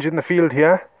we're changing the field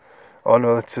here. Oh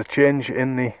no, it's a change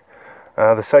in the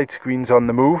sight screens on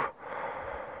the move.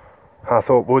 I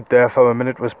thought Wood there for a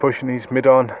minute was pushing his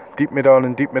mid-on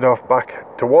and deep mid-off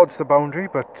back towards the boundary,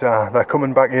 but they're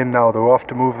coming back in now. They're off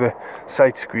to move the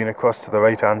sight screen across to the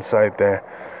right hand side there.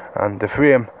 And the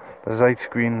frame, the sight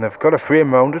screen, they've got a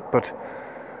frame round it, but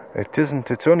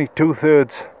it's only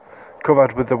 2/3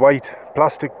 covered with the white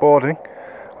plastic boarding.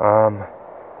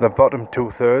 The bottom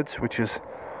 2/3, which is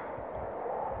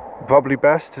probably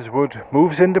best, as Wood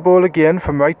moves into bowl again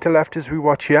from right to left as we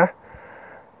watch here.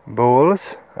 Bowls,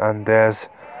 and there's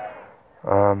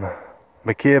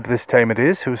McCabe this time it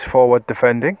is, who's forward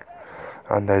defending,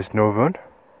 and there's no run.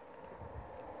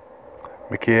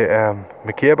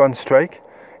 McCabe on strike.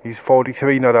 He's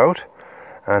 43 not out,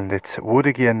 and it's Wood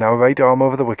again now, right arm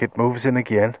over the wicket, moves in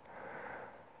again,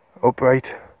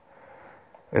 upright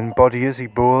in body as he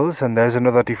bowls, and there's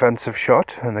another defensive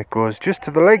shot, and it goes just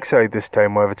to the leg side this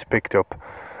time where it's picked up,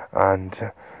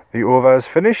 and the over is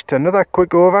finished. Another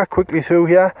quick over, quickly through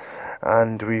here,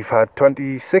 and we've had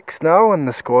 26 now, and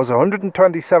the score's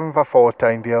 127 for 4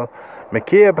 Tynedale.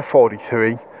 McCabe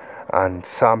 43 and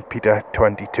Sam Peter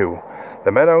 22.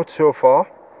 The men out so far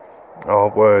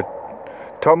were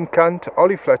Tom Cant,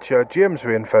 Ollie Fletcher, James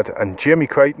Rainford and Jamie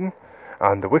Crichton,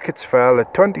 and the wickets fell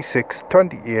at 26,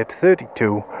 28,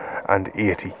 32 and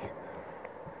 80.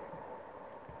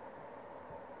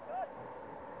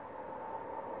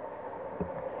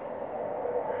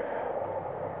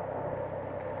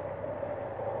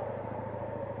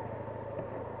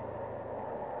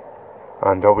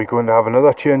 And are we going to have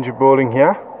another change of bowling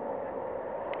here?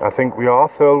 I think we are.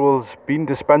 Thirlwell's been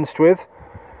dispensed with,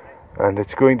 and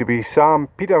it's going to be Sam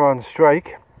Peter on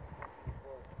strike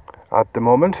at the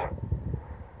moment.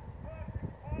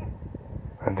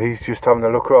 And he's just having a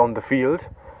look around the field.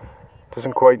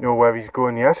 Doesn't quite know where he's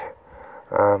going yet.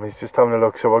 He's just having a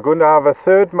look. So we're going to have a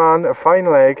third man, a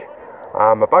fine leg,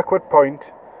 a backward point,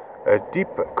 a deep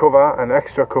cover, an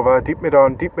extra cover, deep mid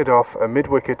on, deep mid off, a mid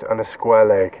wicket and a square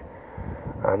leg.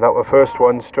 And that first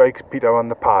one strikes Peter on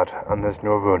the pad, and there's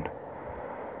no run.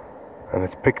 And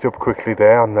it's picked up quickly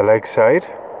there on the leg side.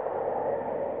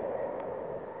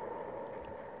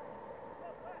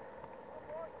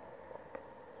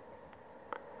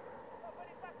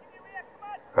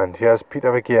 And here's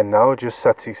Peter again now, just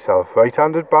sets himself.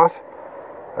 Right-handed bat,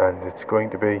 and it's going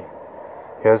to be...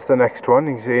 Here's the next one.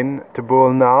 He's in to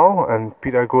bowl now, and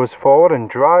Peter goes forward and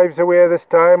drives away this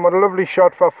time. What a lovely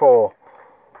shot for 4.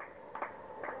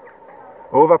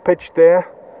 Over pitched there,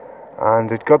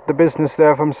 and it got the business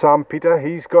there from Sam Peter.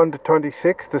 He's gone to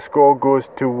 26. The score goes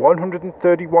to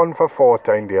 131 for 4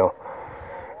 Tynedale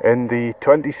in the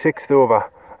 26th over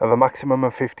of a maximum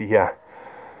of 50 here.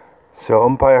 So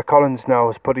umpire Collins now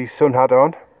has put his sun hat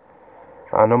on,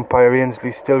 and umpire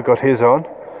Ainsley still got his on.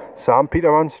 Sam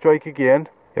Peter on strike again.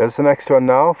 Here's the next one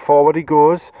now. Forward he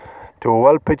goes to a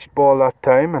well pitched ball that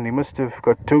time, and he must have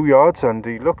got 2 yards, and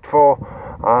he looked for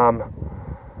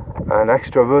an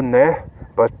extra run there,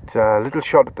 but a little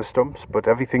shot at the stumps, but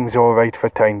everything's alright for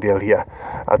Tynedale here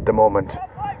at the moment.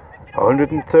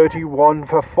 131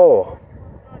 for 4.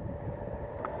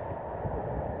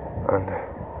 And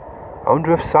I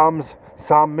wonder if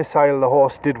Sam Missile the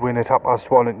horse did win at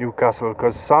 1:30 at Newcastle,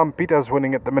 because Sam Peter's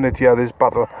winning at the minute here, this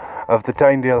battle of the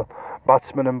Tynedale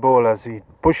batsmen and bowlers. He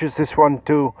pushes this one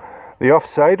to the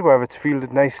offside where it's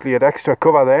fielded nicely at extra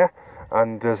cover there,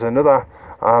 and there's another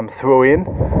throw in,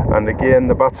 and again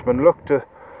the batsmen look to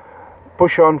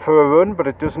push on for a run, but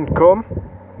it doesn't come,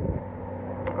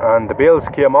 and the bails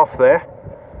came off there,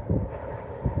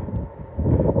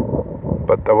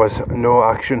 but there was no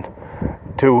action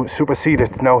to supersede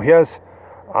it. Now here's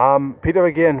Peter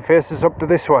again, faces up to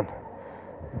this one,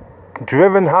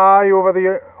 driven high over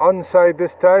the onside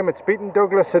this time. It's beaten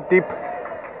Douglas at deep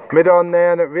mid on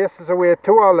there, and it races away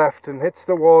to our left and hits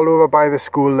the wall over by the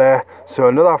school there. So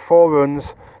another 4 runs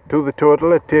to the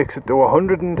total. It takes it to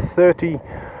 130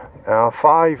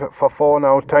 5 for 4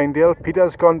 now, Tynedale.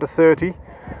 Peter's gone to 30.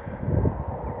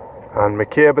 And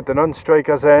McCabe at the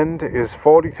non-striker's end is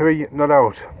 43 not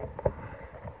out.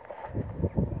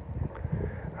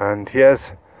 And here's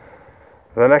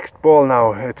the next ball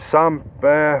now. It's Sam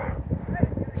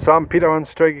Peter on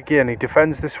strike again. He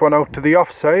defends this one out to the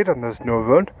offside and there's no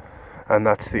run. And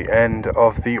that's the end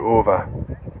of the over.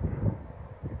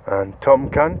 And Tom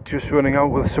Cant just running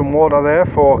out with some water there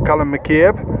for Callum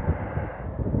McCabe.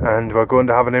 And we're going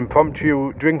to have an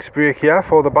impromptu drinks break here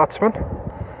for the batsmen.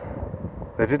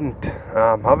 They didn't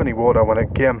have any water when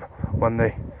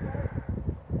the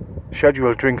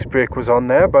scheduled drinks break was on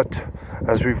there, but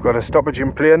as we've got a stoppage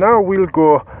in play now, we'll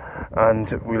go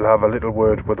and we'll have a little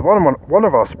word with one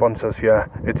of our sponsors here.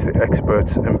 It's the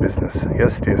Experts in Business.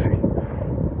 Yes, Stacey.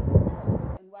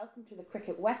 And welcome to the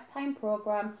Cricket West Time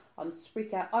programme on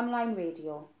Spreaker Online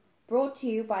Radio, brought to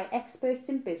you by Experts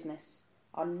in Business,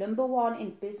 on #1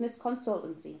 in business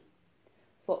consultancy.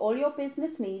 For all your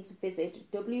business needs,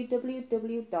 visit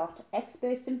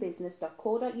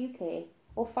www.expertsinbusiness.co.uk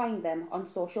or find them on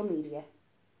social media.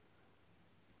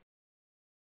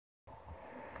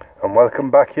 And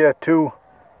welcome back here to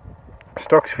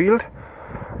Stocksfield.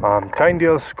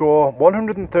 Tynedale score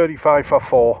 135 for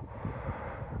 4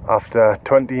 after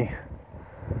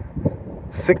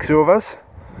 26 overs.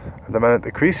 At the man at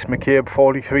the crease, McCabe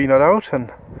 43 not out,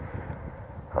 and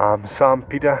Sam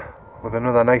Peter with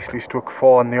another nicely struck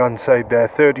 4 on the onside there,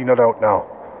 30 not out now.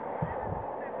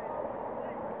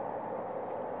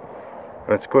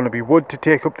 And it's going to be Wood to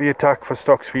take up the attack for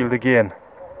Stocksfield again.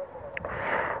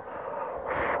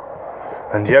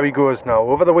 And here he goes now,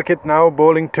 over the wicket now,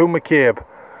 bowling to McCabe,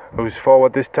 who's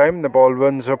forward this time. The ball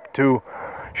runs up to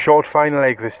short fine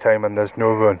leg this time and there's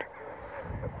no run.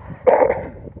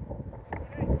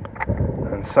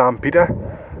 And Sam Peter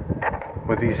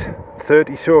with his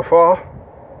 30 so far,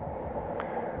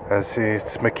 as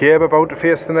it's McCabe about to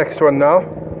face the next one now.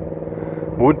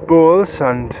 Wood bowls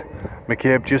and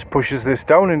McCabe just pushes this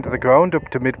down into the ground up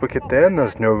to mid-wicket there and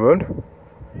there's no run.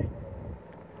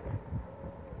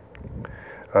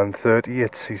 And 30,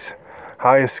 it's his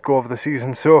highest score of the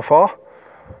season so far.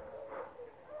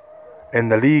 In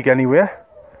the league anyway.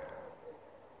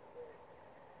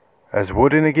 As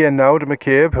Wood in again now to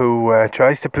McCabe, who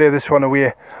tries to play this one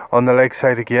away on the leg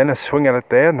side again. A swing at it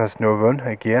there and there's no run.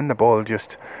 Again the ball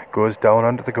just goes down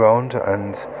onto the ground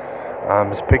and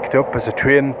is picked up as a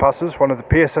train passes. One of the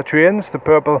pacer trains, the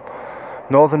purple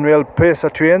Northern Rail pacer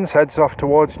trains, heads off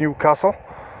towards Newcastle.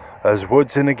 As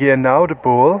Wood's in again now to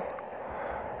bowl.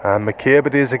 McCabe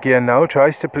it is again now,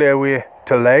 tries to play away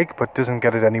to leg but doesn't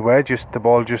get it anywhere. The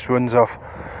ball just runs off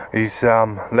his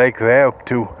leg there up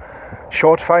to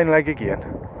short fine leg again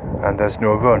and there's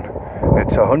no run.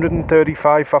 It's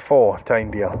 135 for 4,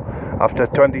 Tynedale, after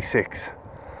 26.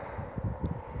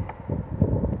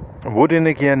 Wood in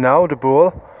again now to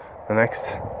bowl. The next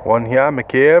one here,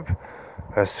 McCabe,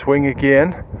 a swing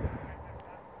again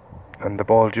and the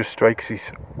ball just strikes his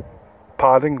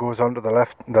padding, goes onto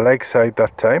the leg side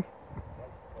that time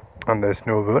and there's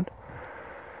no run.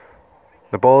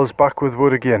 The ball's back with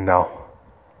Wood again now.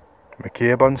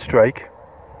 McCabe on strike.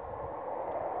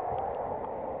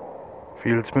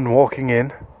 Fieldsman walking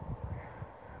in.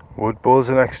 Wood bowls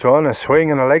the next one, a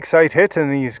swing and a leg side hit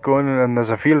and he's going, and there's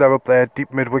a fielder up there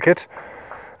deep mid wicket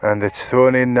and it's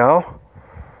thrown in now.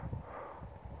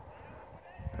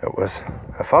 It was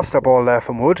a faster ball there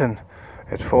from Wood and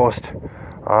it forced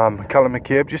Callum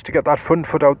McCabe just to get that front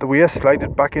foot out the way, slide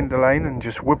it back into line and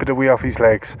just whip it away off his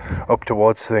legs up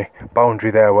towards the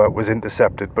boundary there where it was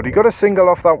intercepted. But he got a single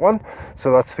off that one,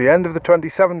 so that's the end of the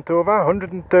 27th over.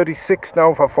 136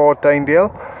 now for 4,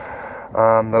 Tynedale.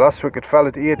 The last wicket fell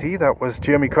at 80, that was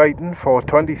Jamie Crichton for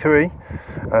 23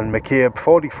 and McCabe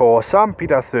 44, Sam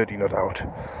Peter 30 not out.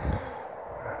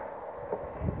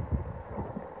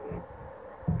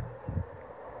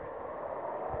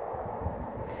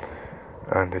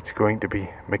 And it's going to be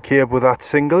McCabe with that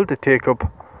single to take up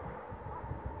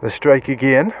the strike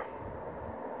again.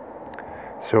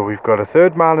 So we've got a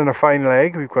third man and a fine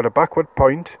leg, we've got a backward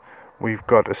point, we've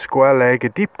got a square leg, a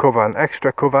deep cover, an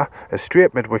extra cover, a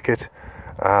straight mid wicket,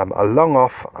 a long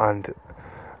off and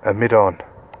a mid on.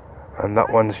 And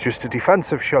that one's just a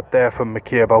defensive shot there from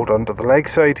McCabe out onto the leg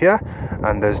side here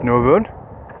and there's no run.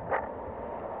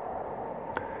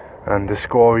 And the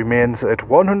score remains at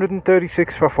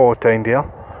 136 for 4, Tynedale,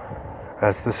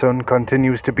 as the sun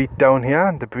continues to beat down here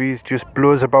and the breeze just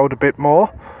blows about a bit more.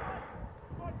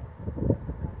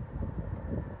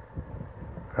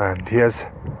 And here's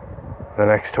the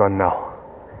next one now.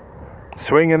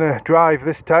 Swing and a drive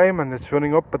this time and it's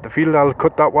running up, but the fielder will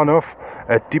cut that one off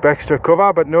at deep extra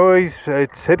cover, but no, it's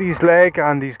hit his leg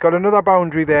and he's got another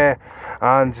boundary there,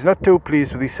 and he's not too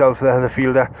pleased with himself there, the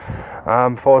fielder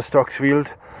for Stocksfield,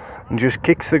 and just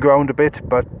kicks the ground a bit,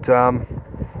 but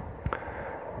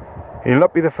he'll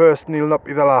not be the first and he'll not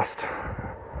be the last.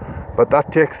 But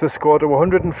that takes the score to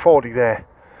 140 there,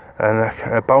 and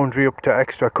a boundary up to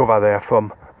extra cover there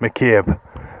from McCabe,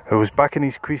 who's back in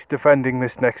his crease defending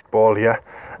this next ball here,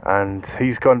 and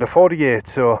he's gone to 48,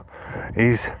 so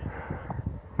he's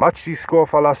matched his score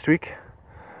for last week,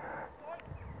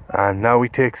 and now he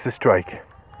takes the strike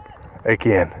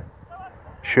again.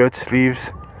 Shirt sleeves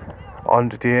on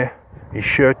today, his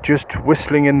shirt just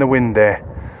whistling in the wind there.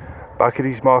 Back at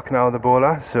his mark now, the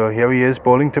bowler, so here he is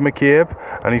bowling to McCabe,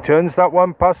 and he turns that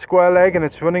one past square leg and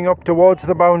it's running up towards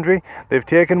the boundary. They've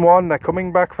taken one, they're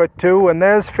coming back for two, and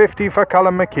there's 50 for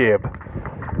Callum McCabe.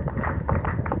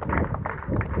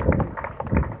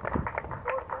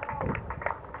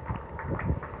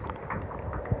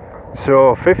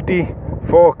 So 50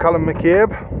 for Callum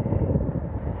McCabe.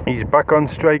 He's back on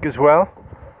strike as well.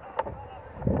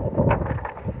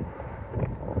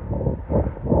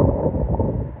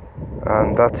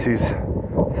 And that's his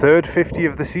third 50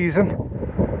 of the season.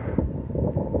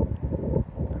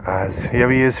 As here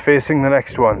he is facing the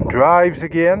next one. Drives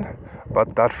again,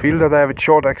 but that fielder there with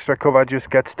short extra cover just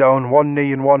gets down one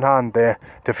knee and one hand there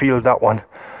to field that one.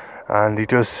 And he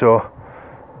does so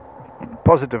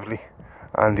positively,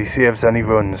 and he saves any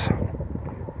runs.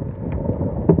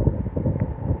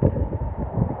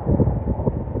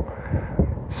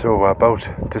 So we're about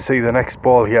to see the next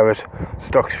ball here at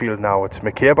Stocksfield now. It's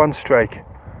McCabe on strike.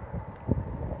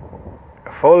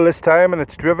 Full this time, and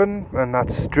it's driven, and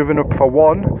that's driven up for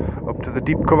one, up to the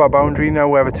deep cover boundary now,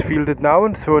 where it's fielded now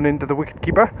and thrown into the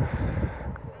wicketkeeper.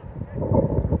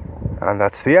 And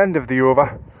that's the end of the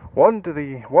over. One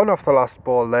off the last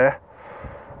ball there.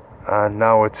 And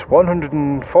now it's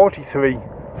 143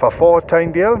 for 4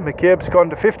 Tynedale. McCabe's gone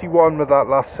to 51 with that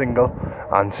last single,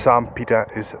 and Sam Peter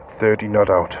is 30 not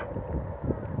out.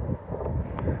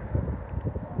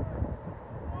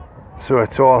 So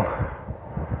it's all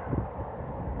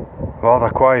rather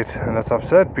quiet, and as I've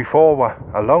said before, we're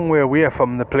a long way away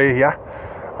from the play here.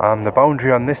 The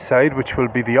boundary on this side, which will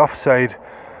be the offside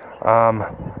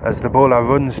as the bowler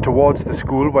runs towards the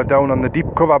school, we're down on the deep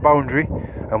cover boundary,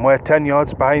 and we're 10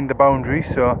 yards behind the boundary,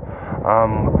 so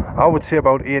I would say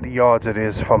about 80 yards it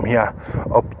is from here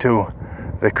up to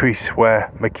the crease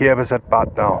where McCabe is at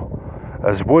bat now,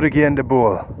 as Wood again to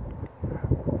bowl.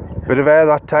 Bit of air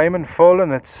that time and full,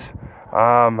 and it's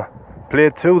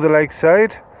played through the leg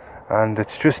side, and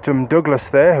it's Tristram Douglas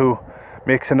there who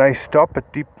makes a nice stop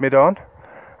at deep mid-on,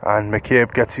 and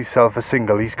McCabe gets himself a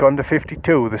single. He's gone to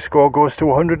 52. The score goes to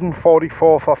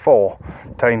 144 for 4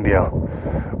 Tynedale.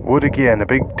 Wood again, a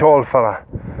big tall fella,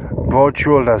 broad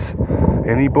shoulders,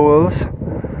 and he bowls,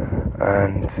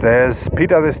 and there's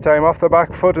Peter this time off the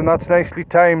back foot, and that's nicely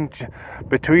timed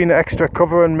between extra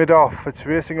cover and mid-off. It's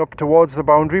racing up towards the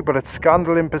boundary, but it's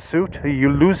Scandal in pursuit. He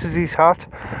loses his hat,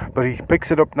 but he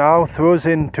picks it up now, throws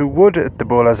in to Wood at the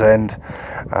bowler's end,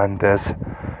 and there's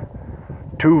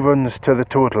 2 runs to the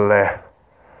total there.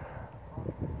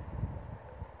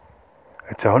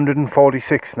 It's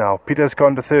 146 now. Peter's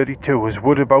gone to 32. Is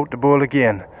Wood about to bowl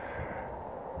again?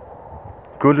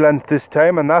 Good length this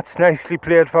time, and that's nicely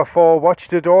played for 4.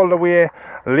 Watched it all the way,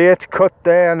 late cut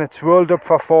there, and it's rolled up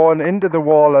for 4 and into the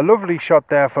wall. A lovely shot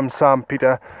there from Sam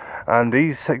Peter, and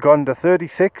he's gone to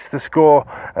 36 the score,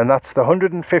 and that's the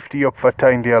 150 up for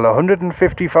Tynedale.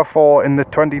 150 for 4 in the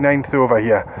 29th over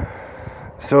here.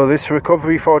 So this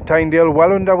recovery for Tynedale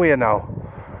well underway now.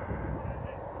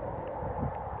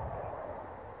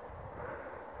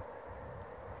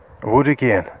 Wood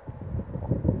again,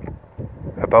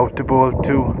 about to bowl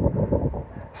to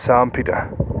Sam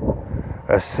Peter.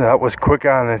 That was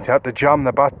quicker, and it had to jam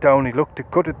the bat down. He looked to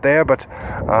cut it there, but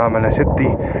and it hit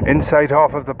the inside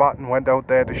half of the bat and went out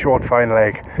there to short fine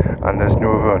leg, and there's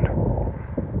no run.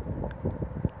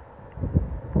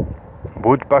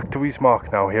 Wood back to his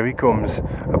mark now. Here he comes,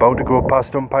 about to go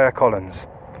past umpire Collins.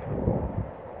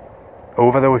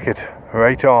 Over the wicket,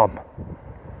 right arm.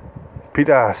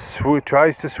 Peter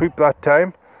tries to sweep that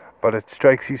time, but it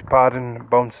strikes his pad and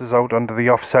bounces out onto the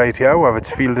offside here, where it's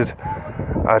fielded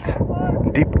at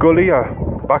deep gully or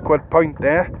backward point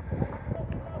there.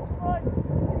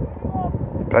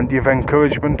 Plenty of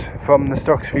encouragement from the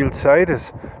Stocksfield side as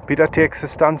Peter takes the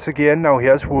stance again. Now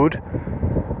here's Wood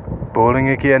bowling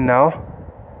again now.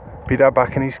 Peter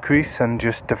back in his crease and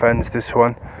just defends this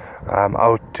one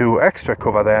out to extra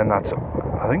cover there, and that's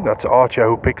I think that's Archer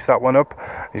who picks that one up.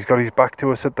 He's got his back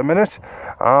to us at the minute.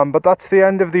 But that's the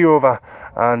end of the over.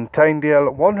 And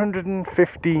Tynedale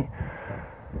 150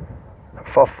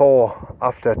 for 4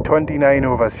 after 29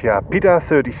 overs here. Peter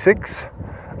 36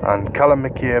 and Callum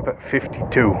McCabe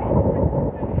 52.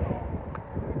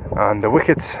 And the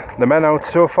wickets, the men out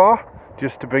so far,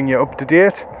 just to bring you up to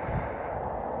date: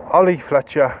 Ollie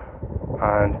Fletcher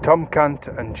and Tom Cant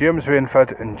and James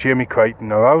Rainford and Jamie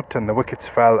Crichton are out, and the wickets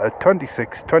fell at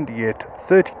 26, 28,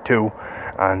 32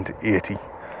 and 80.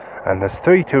 And there's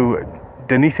 3 to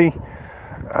Denethy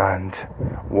and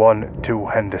 1 to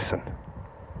Henderson.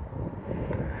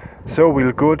 So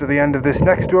we'll go to the end of this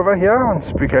next over here on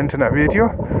Spreaker Internet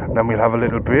Radio, and then we'll have a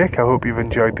little break. I hope you've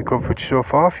enjoyed the coverage so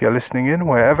far, if you're listening in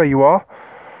wherever you are,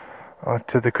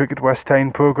 to the Cricket West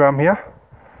Tyne programme here.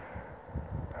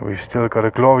 We've still got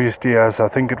a glorious day, as I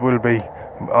think it will be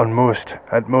at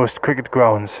most cricket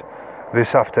grounds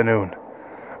this afternoon.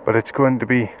 But it's going to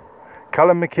be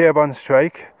Callum McCabe on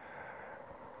strike,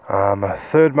 a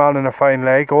third man in a fine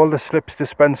leg, all the slips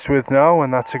dispensed with now,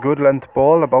 and that's a good length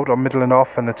ball, about a middle and off,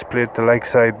 and it's played to leg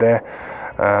side there.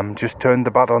 Just turned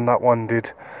the bat on that one,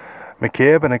 did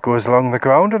McCabe, and it goes along the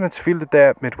ground, and it's fielded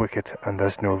there at mid-wicket, and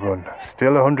there's no run.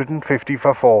 Still 150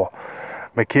 for 4.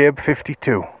 McCabe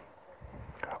 52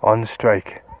 on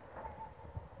strike.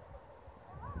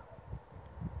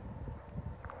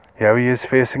 Here he is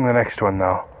facing the next one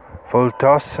now. Full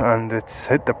toss, and it's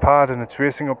hit the pad, and it's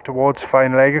racing up towards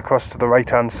fine leg across to the right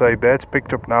hand side there. It's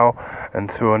picked up now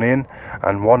and thrown in,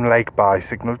 and 1 leg by,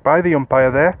 signalled by the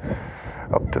umpire there,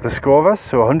 up to the scorers.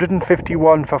 So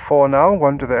 151 for 4 now,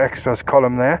 1 to the extras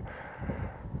column there.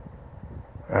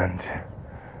 And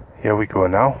here we go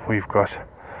now. We've got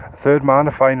a third man,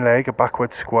 a fine leg, a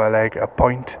backward square leg, a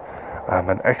point,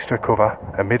 an extra cover,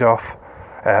 a mid-off,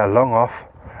 a long off,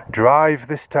 drive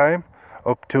this time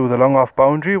up to the long off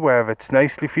boundary, where it's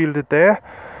nicely fielded there.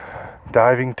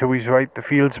 Diving to his right, the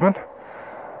fieldsman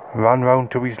ran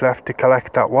round to his left to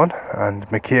collect that one, and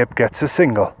McCabe gets a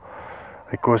single.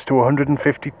 It goes to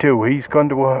 152. He's gone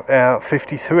to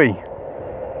 53.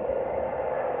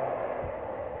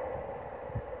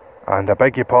 And I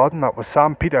beg your pardon, that was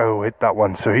Sam Peter who hit that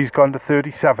one, so he's gone to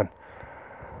 37.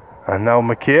 And now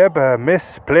McCabe,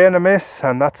 playing a miss,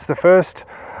 and that's the first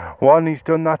one he's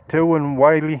done that too. And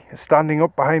Wiley standing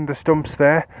up behind the stumps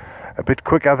there, a bit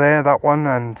quicker there, that one,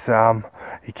 and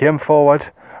he came forward.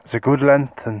 It was a good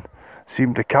length and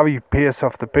seemed to carry pace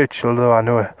off the pitch, although I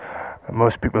know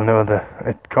most people know that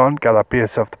it can't gather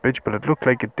pace off the pitch, but it looked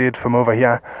like it did from over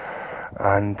here.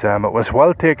 And it was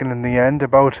well taken in the end,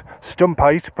 about stump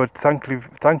height, but thankfully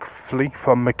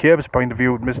from McCabe's point of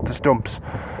view it missed the stumps.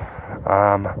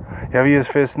 Here he is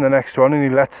facing the next one, and he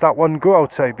lets that one go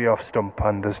outside the off stump,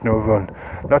 and there's no run.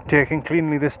 Not taken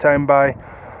cleanly this time by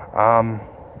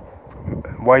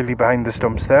Wiley behind the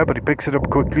stumps there, but he picks it up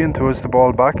quickly and throws the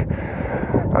ball back,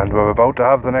 and we're about to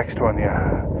have the next one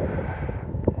here.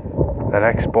 The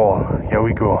next ball, here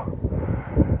we go.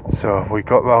 So we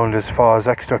got round as far as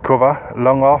extra cover,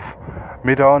 long off,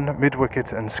 mid-on,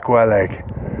 mid-wicket and square leg.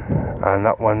 And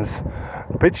that one's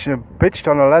pitched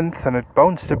on a length, and it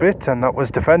bounced a bit, and that was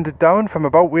defended down from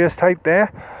about waist height there,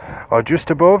 or just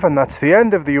above, and that's the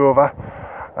end of the over.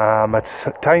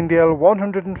 It's Tynedale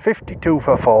 152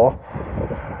 for 4,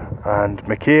 and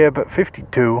McCabe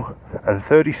 52 and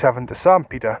 37 to Sam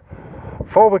Peter.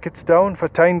 4 wickets down for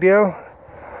Tynedale,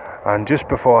 and just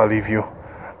before I leave you,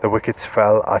 the wickets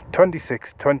fell at 26,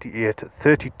 28,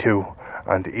 32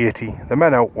 and 80. The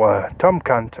men out were Tom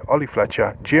Cant, Ollie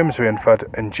Fletcher, James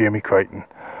Rainford and Jamie Crichton.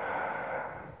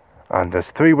 And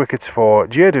there's 3 wickets for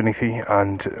Jay Denethy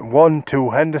and 1 to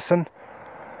Henderson.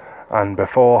 And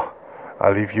before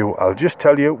I leave you, I'll just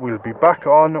tell you, we'll be back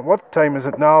on, what time is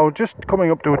it now? Just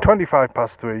coming up to 25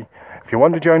 past 3. If you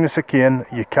want to join us again,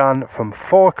 you can from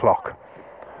 4 o'clock.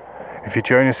 If you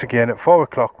join us again at 4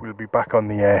 o'clock, we'll be back on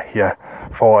the air here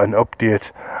for an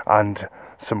update and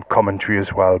some commentary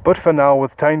as well. But for now,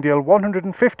 with Tynedale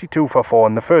 152 for 4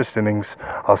 in the first innings,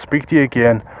 I'll speak to you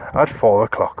again at 4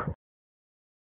 o'clock.